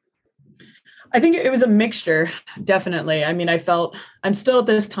sevens? I think it was a mixture, definitely. I mean, I felt I'm still at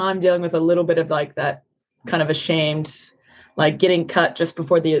this time dealing with a little bit of like that kind of ashamed, like getting cut just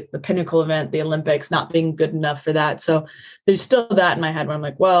before the pinnacle event, the Olympics, not being good enough for that. So there's still that in my head where I'm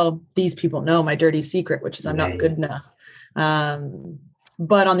like, well, these people know my dirty secret, which is I'm not good enough.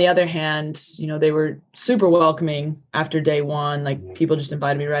 But on the other hand, they were super welcoming after day one. Like people just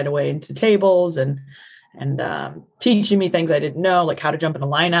invited me right away into tables and teaching me things I didn't know, like how to jump in a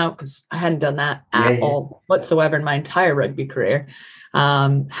line out, because I hadn't done that at all whatsoever in my entire rugby career.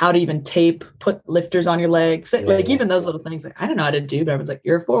 How to even tape, put lifters on your legs, even those little things. Like I don't know how to do, but I was like,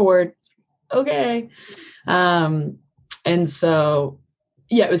 you're a forward. Okay. And so,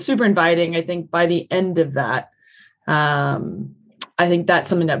 it was super inviting. I think by the end of that, I think that's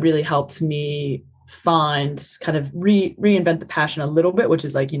something that really helped me find kind of reinvent the passion a little bit, which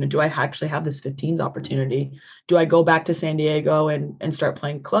is like, do I actually have this 15s opportunity? Do I go back to San Diego and start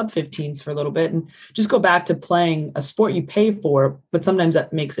playing club 15s for a little bit and just go back to playing a sport you pay for, but sometimes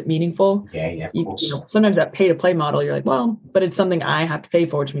that makes it meaningful. Sometimes that pay to play model, you're like, well, but it's something I have to pay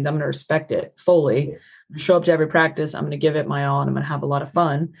for, which means I'm going to respect it fully. Show up to every practice. I'm going to give it my all and I'm going to have a lot of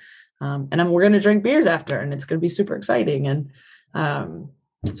fun. And we're going to drink beers after, and it's going to be super exciting. And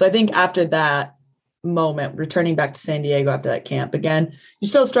so I think after that moment, returning back to San Diego after that camp, again, you're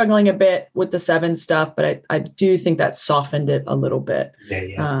still struggling a bit with the seven stuff, but I do think that softened it a little bit.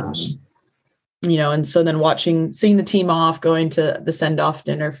 And so then seeing the team off, going to the send-off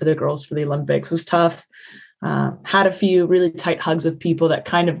dinner for the girls for the Olympics was tough. Had a few really tight hugs with people that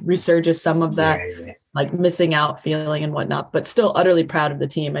kind of resurges some of that like missing out feeling and whatnot, but still utterly proud of the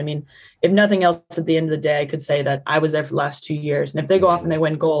team. I mean, if nothing else, at the end of the day, I could say that I was there for the last 2 years. And if they go off and they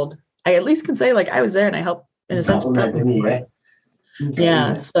win gold, I at least can say like I was there and I helped in a sense.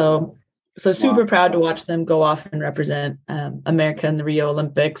 So super proud to watch them go off and represent America in the Rio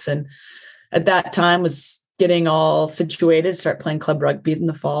Olympics. And at that time was getting all situated, start playing club rugby in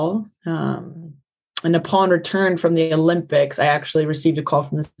the fall. And upon return from the Olympics, I actually received a call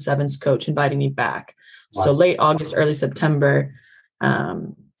from the sevens coach inviting me back. Wow. So late August, early September,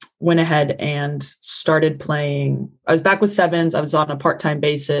 went ahead and started playing. I was back with sevens. I was on a part-time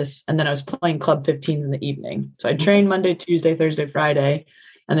basis, and then I was playing club 15s in the evening. So I trained Monday, Tuesday, Thursday, Friday,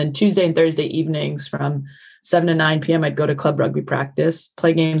 and then Tuesday and Thursday evenings from 7 to 9 p.m. I'd go to club rugby practice,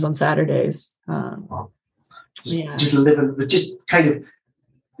 play games on Saturdays.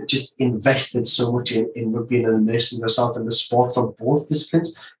 Just invested so much in rugby and immersing yourself in the sport from both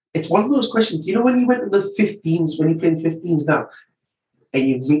disciplines. It's one of those questions, when you went to the 15s, when you're playing 15s now,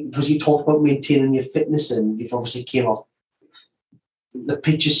 and because you talk about maintaining your fitness and you've obviously came off, the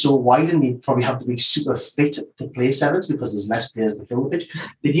pitch is so wide and you probably have to be super fit to play sevens because there's less players to fill the pitch.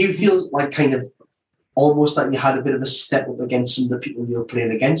 Did you feel like kind of almost like you had a bit of a step up against some of the people you were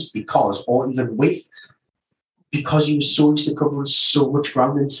playing against or even with, because you were so used to covering so much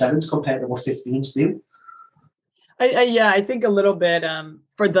ground in sevens compared to what 15s do? I think a little bit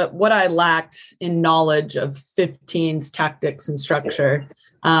for what I lacked in knowledge of 15's tactics and structure.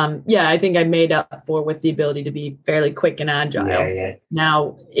 I think I made up for with the ability to be fairly quick and agile. Yeah.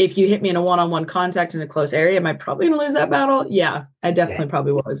 Now, if you hit me in a one-on-one contact in a close area, am I probably going to lose that battle? Yeah, I definitely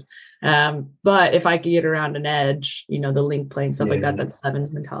probably was. But if I could get around an edge, the link play and stuff like that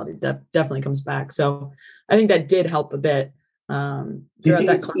sevens mentality definitely comes back. So I think that did help a bit. Do you think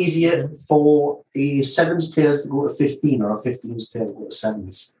it's easier for a sevens players to go to 15 or a 15's player to go to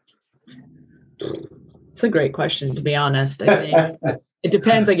sevens? It's a great question, to be honest. I think it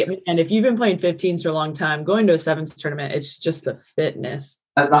depends. And if you've been playing 15s for a long time, going to a sevens tournament, it's just the fitness.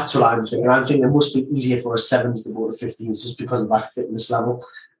 And that's what I'm thinking. I'm thinking it must be easier for a sevens to go to 15s just because of that fitness level.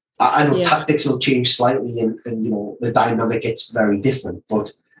 I know tactics will change slightly and the dynamic gets very different,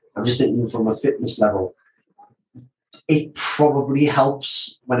 but I'm just thinking from a fitness level, it probably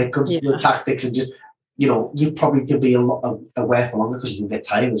helps when it comes to the tactics and just, you probably can be a lot aware for longer because you can get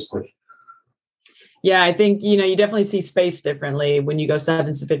tired as quick. Yeah, I think, you definitely see space differently when you go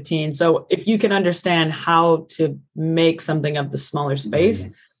 7s to 15. So if you can understand how to make something of the smaller space,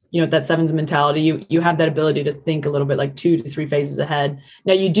 that sevens mentality, you have that ability to think a little bit like 2 to 3 phases ahead.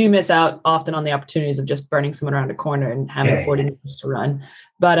 Now, you do miss out often on the opportunities of just burning someone around a corner and having 40 meters to run.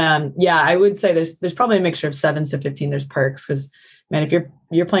 But I would say there's probably a mixture of 7s to 15. There's perks because, man, if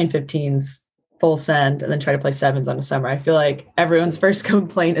you're playing 15s full send and then try to play 7s on a summer, I feel like everyone's first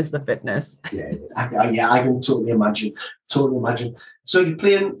complaint is the fitness. I can totally imagine. So you're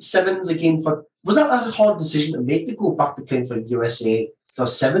playing 7s again was that a hard decision to make to go back to playing for USA for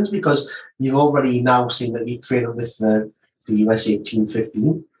 7s, because you've already now seen that you're training with the USA Team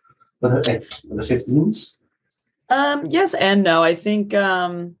 15 with the 15s? Yes and no. I think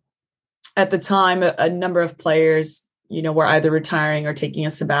at the time a number of players were either retiring or taking a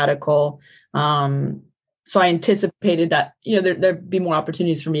sabbatical. So I anticipated that, there'd be more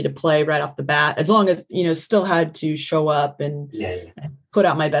opportunities for me to play right off the bat, as long as, still had to show up and put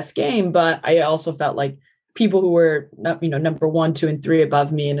out my best game. But I also felt like people who were, number 1, 2, and 3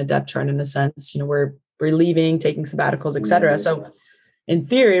 above me in a depth chart, in a sense, were leaving, taking sabbaticals, et cetera. So in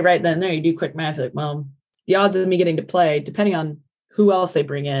theory, right then and there, you do quick math, like, well, the odds of me getting to play, depending on who else they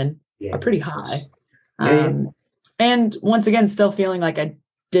bring in, are pretty high. And once again, still feeling like I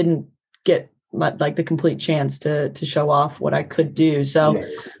didn't get like the complete chance to show off what I could do. So,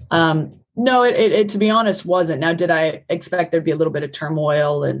 no, it to be honest wasn't. Now, did I expect there'd be a little bit of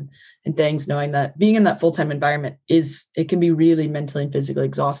turmoil and things, knowing that being in that full-time environment it can be really mentally and physically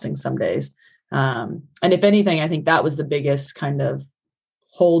exhausting some days. And if anything, I think that was the biggest kind of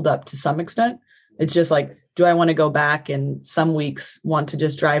hold up to some extent. It's just like, do I want to go back and some weeks want to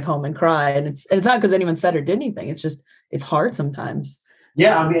just drive home and cry? And it's not because anyone said or did anything. It's just, it's hard sometimes.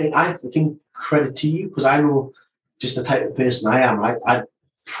 Yeah, I mean, I think credit to you, because I know just the type of person I am. I'd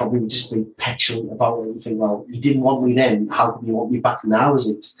probably just be petulant about it and think, well, you didn't want me then. How can you want me back now? Is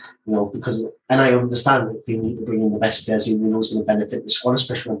it, because, and I understand that they need to bring in the best players who they know is going to benefit the squad,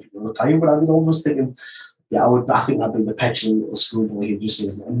 especially when people retire. But I was almost thinking, I think I'd be the petulant little schoolboy who just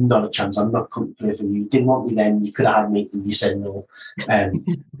says, not a chance, I'm not coming to play for you. You didn't want me then, you could have had me, and you said no.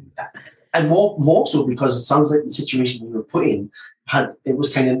 And more so because it sounds like the situation you were put in it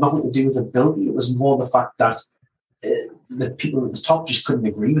was kind of nothing to do with ability. It was more the fact that the people at the top just couldn't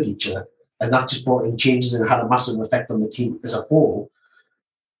agree with each other, and that just brought in changes and had a massive effect on the team as a whole.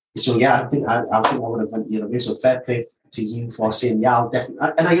 So I think I would have went the other way. So fair play to you for saying, I'll definitely.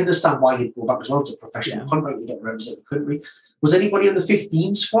 And I understand why you'd go back as well. It's a professional contract. You get to represent the country. Was anybody on the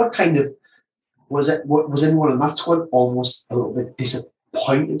 15 squad was anyone in that squad almost a little bit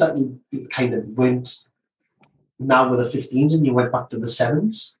disappointed that you kind of went now with the 15s and you went back to the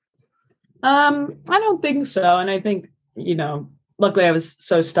 7s? I don't think so. And I think, luckily I was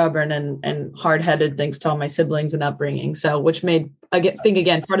so stubborn and hard-headed thanks to all my siblings and upbringing. So, which made, I think,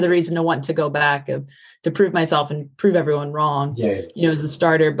 again, part of the reason to want to go back to prove myself and prove everyone wrong, as a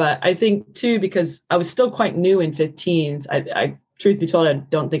starter. But I think too, because I was still quite new in 15s, I truth be told, I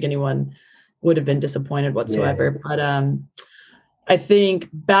don't think anyone would have been disappointed whatsoever. But I think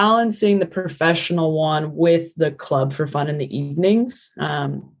balancing the professional one with the club for fun in the evenings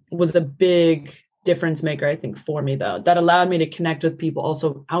was a big difference maker, I think, for me, though. That allowed me to connect with people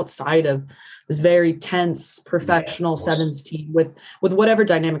also outside of this very tense professional sevens team with whatever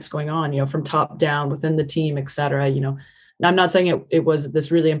dynamics going on, from top down within the team, et cetera. I'm not saying it was this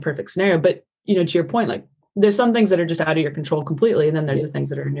really imperfect scenario, but, to your point, like there's some things that are just out of your control completely. And then there's the things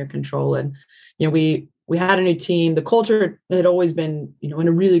that are in your control. And, we had a new team. The culture had always been, in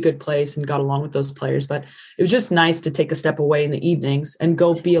a really good place and got along with those players, but it was just nice to take a step away in the evenings and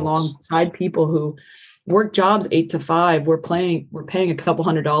go be alongside people who work jobs 8 to 5. We're paying a couple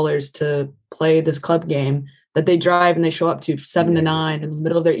 $100 to play this club game that they drive and they show up to 7 to 9 in the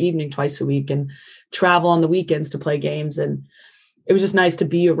middle of their evening twice a week and travel on the weekends to play games. And it was just nice to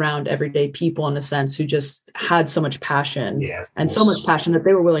be around everyday people in a sense who just had so much passion and so much passion that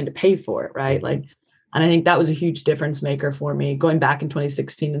they were willing to pay for it. Right. And I think that was a huge difference maker for me going back in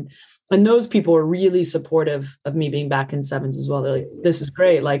 2016. And those people were really supportive of me being back in sevens as well. They're like, this is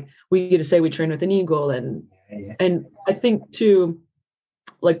great. Like, we get to say we train with an Eagle. And I think too,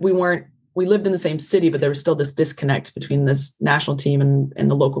 like, we lived in the same city, but there was still this disconnect between this national team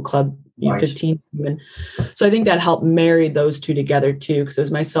and the local club, 15 team. And so I think that helped marry those two together too, because it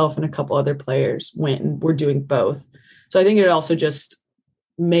was myself and a couple other players went and were doing both. So I think it also just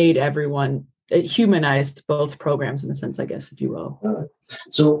made it humanized both programs in a sense, I guess, if you will.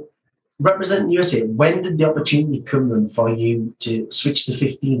 So representing USA, when did the opportunity come then for you to switch to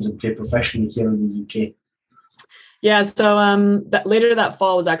 15s and play professionally here in the UK? Yeah, so later that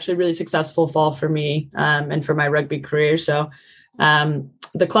fall was actually a really successful fall for me and for my rugby career. So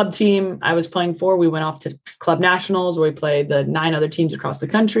the club team I was playing for, we went off to club nationals where we played the 9 other teams across the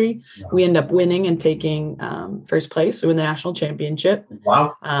country. Wow. We ended up winning and taking first place. We won the national championship.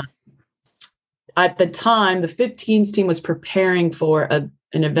 Wow. At the time, the 15s team was preparing for an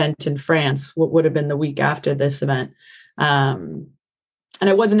event in France, what would have been the week after this event. And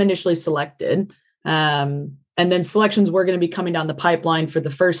I wasn't initially selected. And then selections were going to be coming down the pipeline for the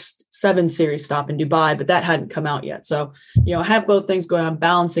first 7 series stop in Dubai, but that hadn't come out yet. So, I have both things going on,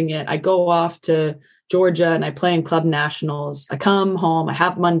 balancing it. I go off to Georgia and I play in club nationals. I come home, I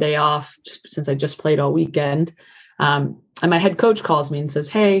have Monday off since I just played all weekend. And my head coach calls me and says,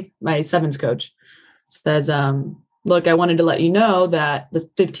 hey, my sevens coach says, look, I wanted to let you know that the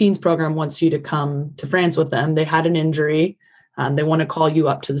 15s program wants you to come to France with them. They had an injury. They want to call you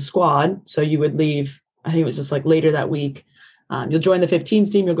up to the squad. So you would leave, I think it was just like later that week. You'll join the 15s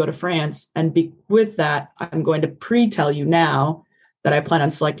team. You'll go to France. And with that, I'm going to pre-tell you now that I plan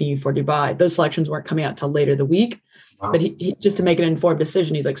on selecting you for Dubai. Those selections weren't coming out till later the week. Wow. But he just to make an informed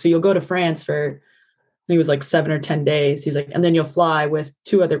decision, he's like, so you'll go to France for, I think it was like 7 or 10 days. He's like, and then you'll fly with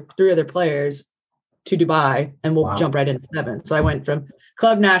 3 other players to Dubai and we'll jump right into 7. So I went from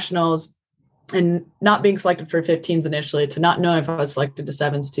club nationals and not being selected for 15s initially to not knowing if I was selected to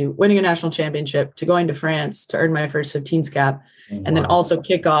 7s to winning a national championship to going to France to earn my first 15s cap and then also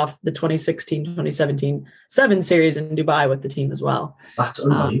kick off the 2016-2017 7 series in Dubai with the team as well. That's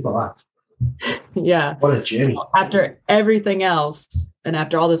unbelievable. Yeah. What a journey. So after everything else and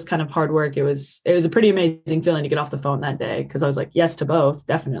after all this kind of hard work, it was a pretty amazing feeling to get off the phone that day because I was like, yes to both,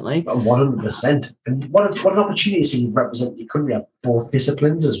 definitely. 100%. And what an opportunity to see you represent your country at both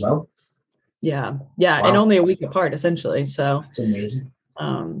disciplines as well. Yeah. Wow. And only a week apart, essentially. So it's amazing.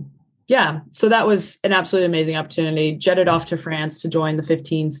 So that was an absolutely amazing opportunity. Jetted off to France to join the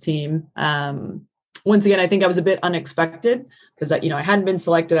 15s team. Once again, I think I was a bit unexpected because I hadn't been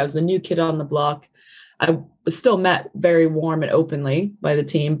selected. I was the new kid on the block. I was still met very warm and openly by the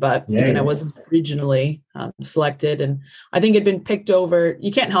team, but I wasn't regionally selected. And I think it'd been picked over.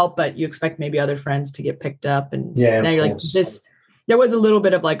 You can't help but you expect maybe other friends to get picked up. And now you're like this. There was a little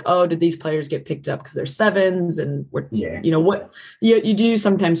bit of like, oh, did these players get picked up because they're 7s? And you do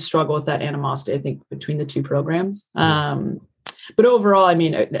sometimes struggle with that animosity, I think, between the two programs. But overall, I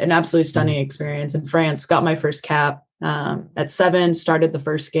mean, an absolutely stunning experience in France. Got my first cap at 7, started the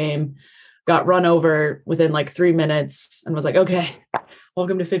first game, got run over within like 3 minutes and was like, okay,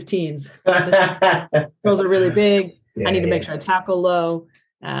 welcome to 15s. Girls are really big. I need to make sure I tackle low.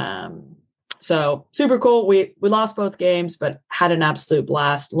 So super cool. We lost both games, but had an absolute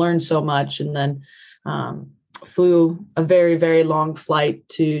blast, learned so much. And then flew a very, very long flight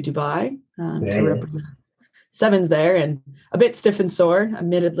to Dubai to represent 7s there, and a bit stiff and sore,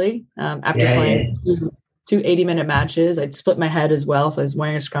 admittedly, after playing two 80-minute matches. I'd split my head as well. So I was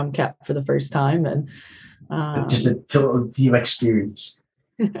wearing a scrum cap for the first time. And just a total new experience.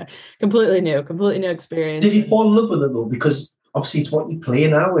 completely new experience. Did you fall in love with it though? Because obviously it's what you play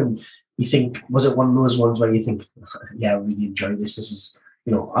now, and you think, was it one of those ones where you think, yeah, I really enjoy this. This is,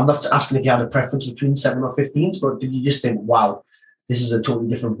 I'm not asking if you had a preference between 7 or 15s, but did you just think, wow, this is a totally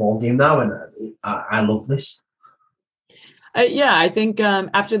different ball game now, and I love this? I think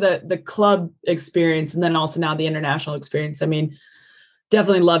after the club experience and then also now the international experience, I mean,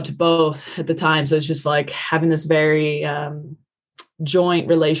 definitely loved both at the time. So it's just like having this very, joint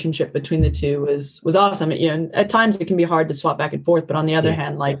relationship between the two was awesome. You know, at times it can be hard to swap back and forth, but on the other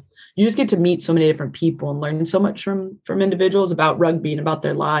hand, like you just get to meet so many different people and learn so much from individuals about rugby and about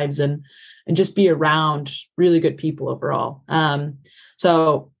their lives and just be around really good people overall.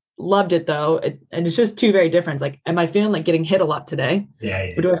 So loved it though. And it's just two very different. Like, am I feeling like getting hit a lot today?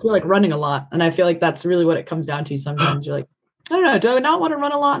 Or do I feel like running a lot? And I feel like that's really what it comes down to. Sometimes you're like, I don't know, do I not want to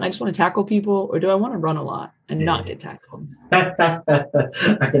run a lot and I just want to tackle people, or do I want to run a lot and not get tackled? I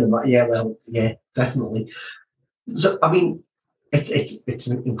can imagine. Yeah, definitely. So, I mean, it's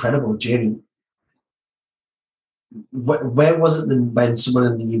an incredible journey. Where was it then when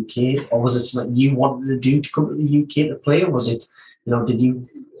someone in the UK, or was it something you wanted to do to come to the UK to play, or was it, you know, did you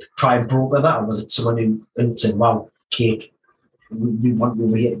try and broker that, or was it someone who said, wow, Kate, we want you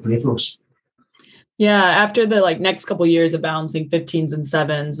over here to play for us? Yeah, after the next couple of years of balancing 15s and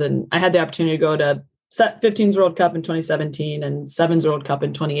 7s, and I had the opportunity to go to 15s World Cup in 2017 and 7s World Cup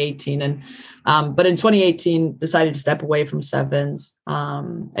in 2018. And but in 2018, decided to step away from 7s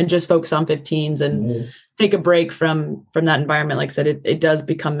and just focus on 15s and take a break from that environment. Like I said, it does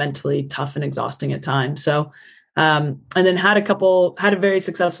become mentally tough and exhausting at times. So and then had a very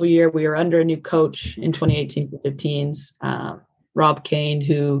successful year. We were under a new coach in 2018 for 15s. Rob Kane,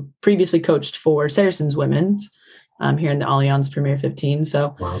 who previously coached for Saracens Women's here in the Allianz Premier 15.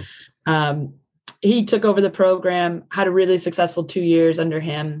 So he took over the program, had a really successful 2 years under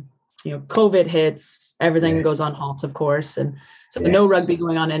him. You know, COVID hits, everything goes on halt, of course. And so no rugby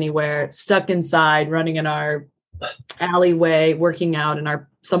going on anywhere, stuck inside, running in our alleyway, working out in our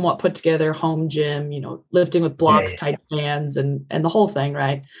somewhat put together home gym, you know, lifting with blocks, tight bands and the whole thing.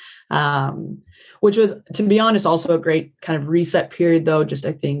 Right. Which was, to be honest, also a great kind of reset period though. Just,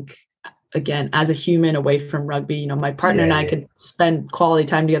 I think, again, as a human away from rugby, you know, my partner and I could spend quality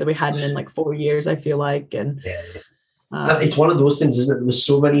time together. We hadn't in 4 years, I feel like. And it's one of those things, isn't it? There was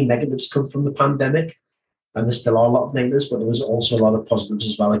so many negatives come from the pandemic, and there still are a lot of negatives, but there was also a lot of positives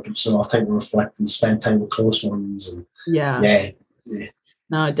as well. It gives us a lot of time to reflect and spend time with close ones. And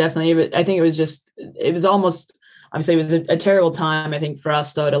no, definitely. I think it was almost, obviously it was a terrible time. I think for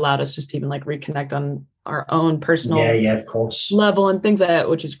us though, it allowed us just to even reconnect on our own personal of course level and things like that,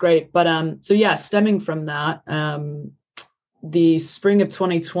 which is great. But stemming from that, the spring of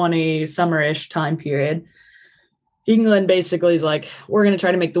 2020 summer-ish time period, England basically is like, we're going to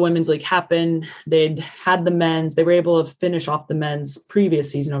try to make the women's league happen. They'd had the men's, they were able to finish off the men's previous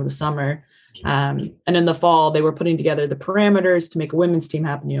season over the summer. And in the fall, they were putting together the parameters to make a women's team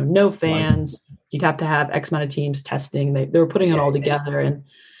happen. You know, no fans, you'd have to have X amount of teams testing. They were putting it all together, and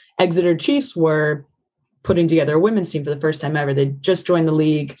Exeter Chiefs were putting together a women's team for the first time ever. They just joined the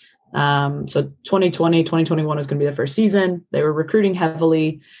league. So 2020, 2021 was going to be the first season. They were recruiting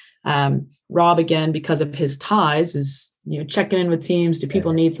heavily. Rob, again, because of his ties, is, you know, checking in with teams. Do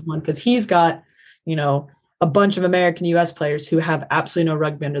people need someone? Because he's got, you know, a bunch of American US players who have absolutely no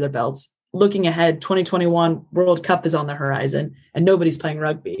rugby under their belts. Looking ahead, 2021 World Cup is on the horizon and nobody's playing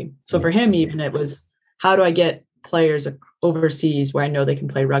rugby. So for him, even, it was, how do I get players overseas where I know they can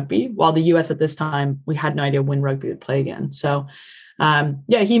play rugby? While the US at this time, we had no idea when rugby would play again. So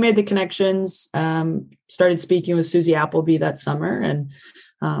he made the connections, started speaking with Susie Appleby that summer, and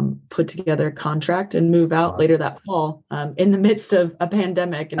put together a contract and move out later that fall in the midst of a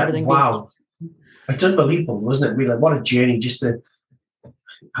pandemic and everything. Wow. It's unbelievable, wasn't it? Really, what a journey.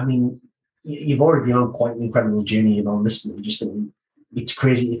 You've already been on quite an incredible journey, you know, listening. It's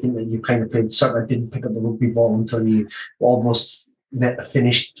crazy to think that you kind of played soccer, didn't pick up the rugby ball until you almost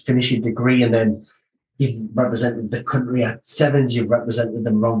finished your degree, and then you've represented the country at 7s, you've represented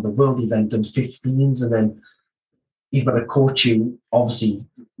them around the world, you've then done 15s, and then you've got a coach who obviously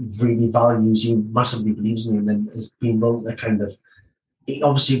really values you, massively believes in you, and then has been willing to kind of, he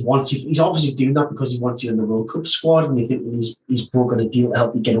obviously wants you, he's obviously doing that because he wants you in the World Cup squad, and you think he's broken a deal to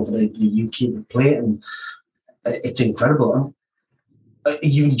help you get over to the UK to play, and it's incredible. Are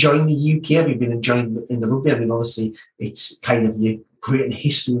you enjoying the UK? Have you been enjoying in the rugby? I mean, obviously, it's kind of, you're creating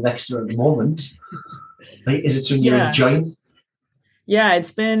history with Exeter at the moment. Is it something you're enjoying? Yeah,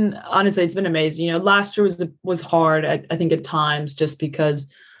 it's been amazing. You know, last year was hard, I think, at times, just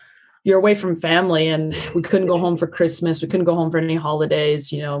because you're away from family and we couldn't go home for Christmas. We couldn't go home for any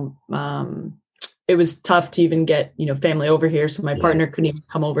holidays. You know, it was tough to even get, you know, family over here. So my partner couldn't even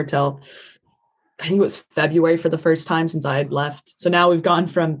come over till, I think it was February for the first time since I had left. So now we've gone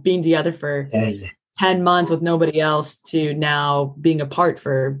from being together for 10 months with nobody else to now being apart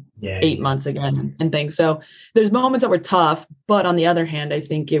for 8 months again and things. So there's moments that were tough, but on the other hand, I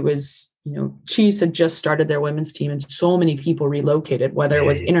think it was Chiefs had just started their women's team and so many people relocated, whether it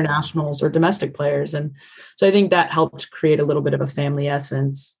was internationals or domestic players. And so I think that helped create a little bit of a family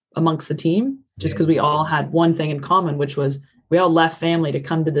essence amongst the team, just because we all had one thing in common, which was we all left family to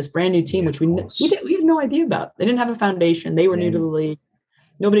come to this brand new team, which we had no idea about. They didn't have a foundation. They were new to the league.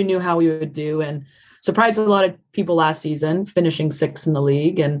 Nobody knew how we would do, and surprised a lot of people last season, finishing 6th in the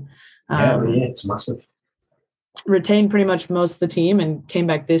league. And it's massive. Retained pretty much most of the team and came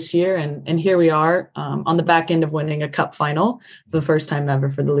back this year. And here we are on the back end of winning a cup final for the first time ever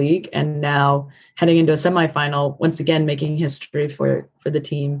for the league. And now heading into a semifinal, once again, making history for the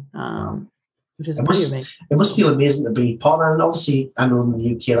team, which is pretty amazing. It must feel amazing to be part of that. And obviously, I know in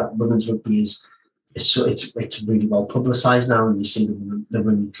the UK that women's rugby it's really well publicised now. And you see the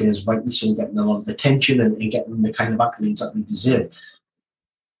women players rightly so getting a lot of attention and getting the kind of accolades that they deserve.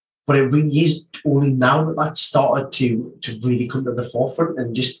 But it really is only now that that's started to really come to the forefront,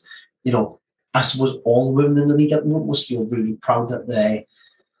 and just, I suppose all women in the league at the moment must feel really proud that they're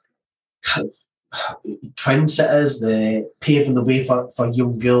trendsetters, they're paving the way for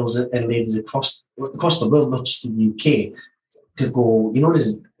young girls and ladies across the world, not just in the UK, to go,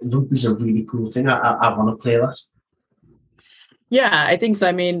 rugby's a really cool thing. I want to play that. Yeah, I think so.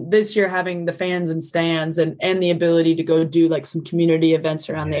 I mean, this year having the fans and stands and the ability to go do like some community events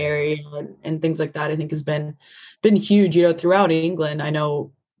around the area and things like that, I think has been huge, throughout England. I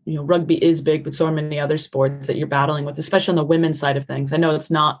know, rugby is big, but so are many other sports that you're battling with, especially on the women's side of things. I know it's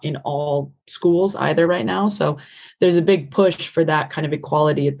not in all schools either right now. So there's a big push for that kind of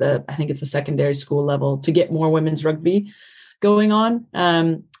equality I think it's a secondary school level, to get more women's rugby going on.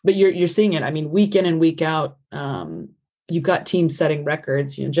 But you're seeing it. I mean, week in and week out, you've got teams setting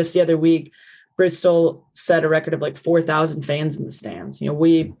records. Just the other week, Bristol set a record of like 4,000 fans in the stands.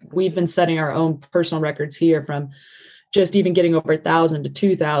 We've been setting our own personal records here, from just even getting over 1,000 to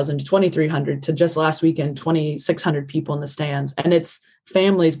 2,000 to 2,300 to just last weekend, 2,600 people in the stands. And it's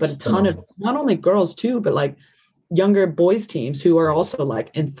families, but a ton of not only girls too, but like younger boys teams who are also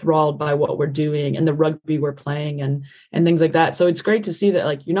like enthralled by what we're doing and the rugby we're playing and things like that. So it's great to see that,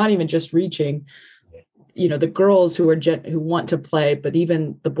 like, you're not even just reaching the girls who want to play, but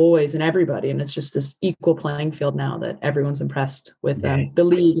even the boys and everybody. And it's just this equal playing field now that everyone's impressed with the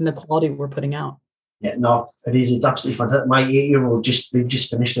league and the quality we're putting out. Yeah, no, it is. It's absolutely fantastic. My 8-year-old they've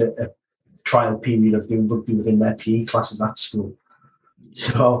just finished a trial period of doing rugby within their PE classes at school.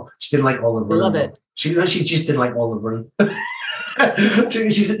 So she didn't like all the running. I love it. She just didn't like all the running.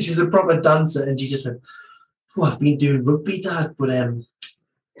 she's a proper dancer, and she just went, "Oh, I've been doing rugby, Dad, but I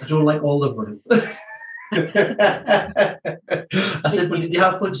don't like all the running." I said, "But did you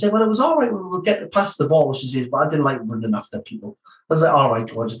have fun?" She said, "Well, it was all right when we were getting past the ball." She says, "But I didn't like running after people." I was like, "All right,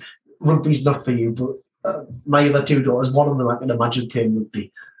 gorgeous. Rugby's not for you." But my other 2 daughters, one of them I can imagine playing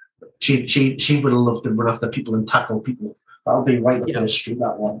rugby. She would have loved to run after people and tackle people. That'll be right up the street,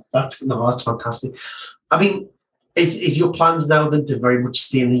 that one. That's fantastic. I mean, is your plans now then to very much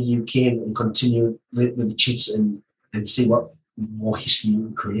stay in the UK and continue with the Chiefs and see what more history you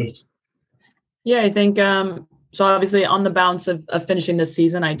can create? Yeah, I think so. Obviously, on the bounce of finishing this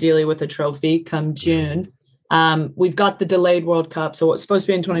season, ideally with a trophy come June. We've got the delayed World Cup. So it's supposed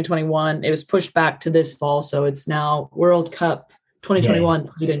to be in 2021. It was pushed back to this fall. So it's now World Cup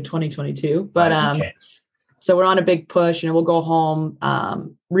 2021 played in 2022. But so we're on a big push, and we'll go home,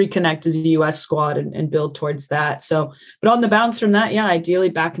 reconnect as a US squad and build towards that. So, but on the bounce from that, ideally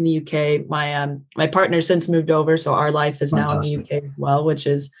back in the UK. My partner since moved over, so our life is now in the UK as well, which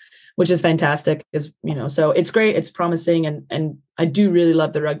is fantastic. So it's great. It's promising. And I do really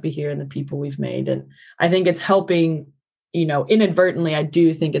love the rugby here and the people we've made. And I think it's helping, inadvertently, I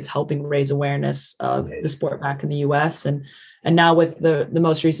do think it's helping raise awareness of the sport back in the US. And now with the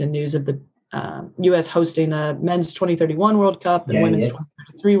most recent news of the US hosting the men's 2031 World Cup and women's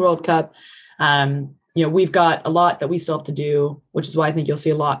 2033 World Cup, we've got a lot that we still have to do, which is why I think you'll see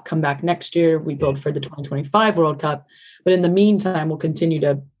a lot come back next year. We build for the 2025 World Cup. But in the meantime, we'll continue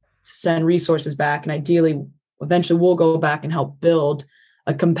to send resources back, and ideally eventually we'll go back and help build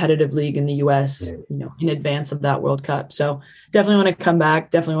a competitive league in the US, in advance of that World Cup. So definitely want to come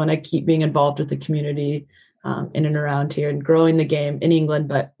back, definitely want to keep being involved with the community in and around here and growing the game in England.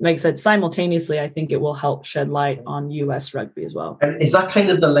 But like I said, simultaneously, I think it will help shed light on US rugby as well. And is that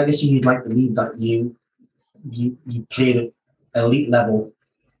kind of the legacy you'd like to leave, that you played at elite level,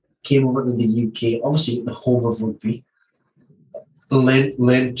 came over to the UK, obviously the home of rugby,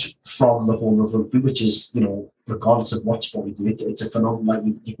 learned from the home of rugby, which is, regardless of what sport you do, it's a phenomenon. Like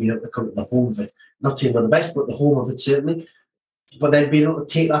you've been able to come to the home of it. Not saying we're the best, but the home of it certainly. But then being able to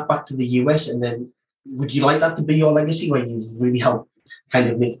take that back to the US, and then would you like that to be your legacy, where you've really helped kind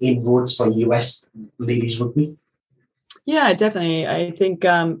of make inroads for US ladies rugby? Yeah, definitely. I think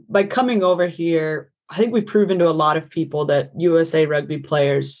by coming over here, I think we've proven to a lot of people that USA rugby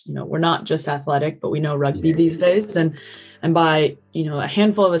players, we're not just athletic, but we know rugby these days. And by, a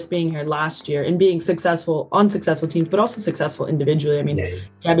handful of us being here last year and being successful on successful teams, but also successful individually. I mean,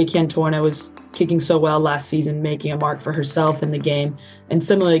 Gabby Cantorna was kicking so well last season, making a mark for herself in the game. And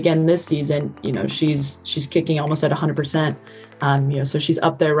similarly, again, this season, she's kicking almost at 100%. So she's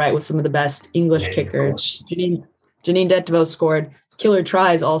up there, right, with some of the best English kickers. Janine Detvo scored killer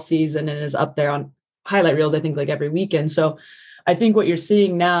tries all season and is up there on highlight reels, I think, like every weekend. So I think what you're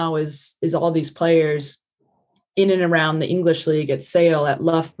seeing now is all these players in and around the English league at Sale, at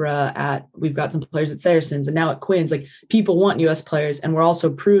Loughborough, we've got some players at Saracens and now at Quins. Like, people want US players, and we're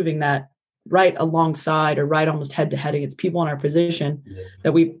also proving that right alongside or right almost head to head against people in our position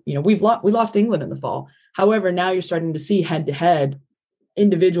that we lost England in the fall. However, now you're starting to see head to head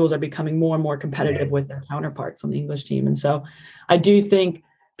individuals are becoming more and more competitive with their counterparts on the English team. And so I do think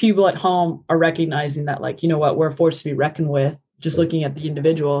people at home are recognizing that, like, we're a force to be reckoned with, just looking at the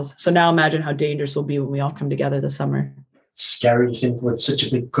individuals. So now imagine how dangerous we'll be when we all come together this summer. It's scary to think with such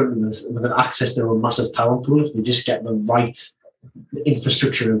a big country with an access to a massive talent pool, if they just get the right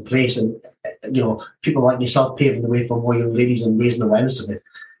infrastructure in place and, people like yourself paving the way for more young ladies and raising awareness of it.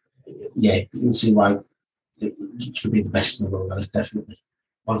 Yeah, you can see why you could be the best in the world, definitely.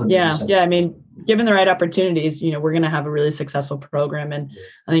 100%. Yeah. I mean, given the right opportunities, we're going to have a really successful program. And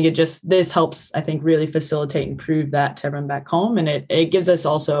I think this helps, I think, really facilitate and prove that to everyone back home. And it gives us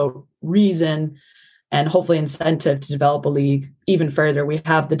also reason and hopefully incentive to develop a league even further. We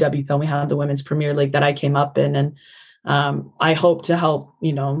have the WPL, we have the Women's Premier League that I came up in. And I hope to help,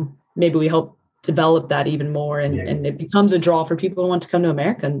 maybe we hope develop that even more. And it becomes a draw for people who want to come to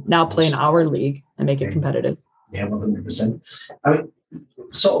America and now play in our league and make it competitive. Yeah, 100%. I mean,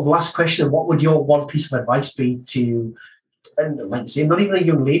 sort of last question, what would your one piece of advice be to, and like you say, not even a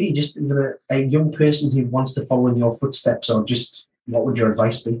young lady, just even a young person who wants to follow in your footsteps, or just what would your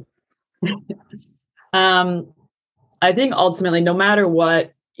advice be? I think ultimately, no matter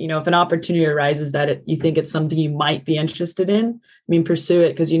what, if an opportunity arises that you think it's something you might be interested in, pursue it,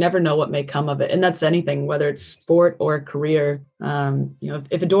 because you never know what may come of it. And that's anything, whether it's sport or a career.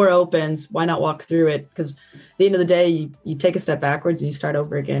 If a door opens, why not walk through it? Because at the end of the day, you take a step backwards and you start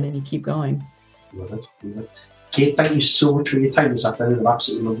over again and you keep going. Love it. Kate, thank you so much for your time this afternoon. I've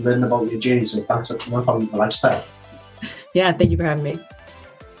absolutely loved learning about your journey. So thanks for coming on Hobby of a Lifestyle. Yeah, thank you for having me.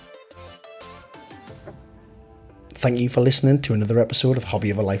 Thank you for listening to another episode of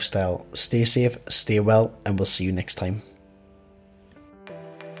Hobby of a Lifestyle. Stay safe, stay well, and we'll see you next time.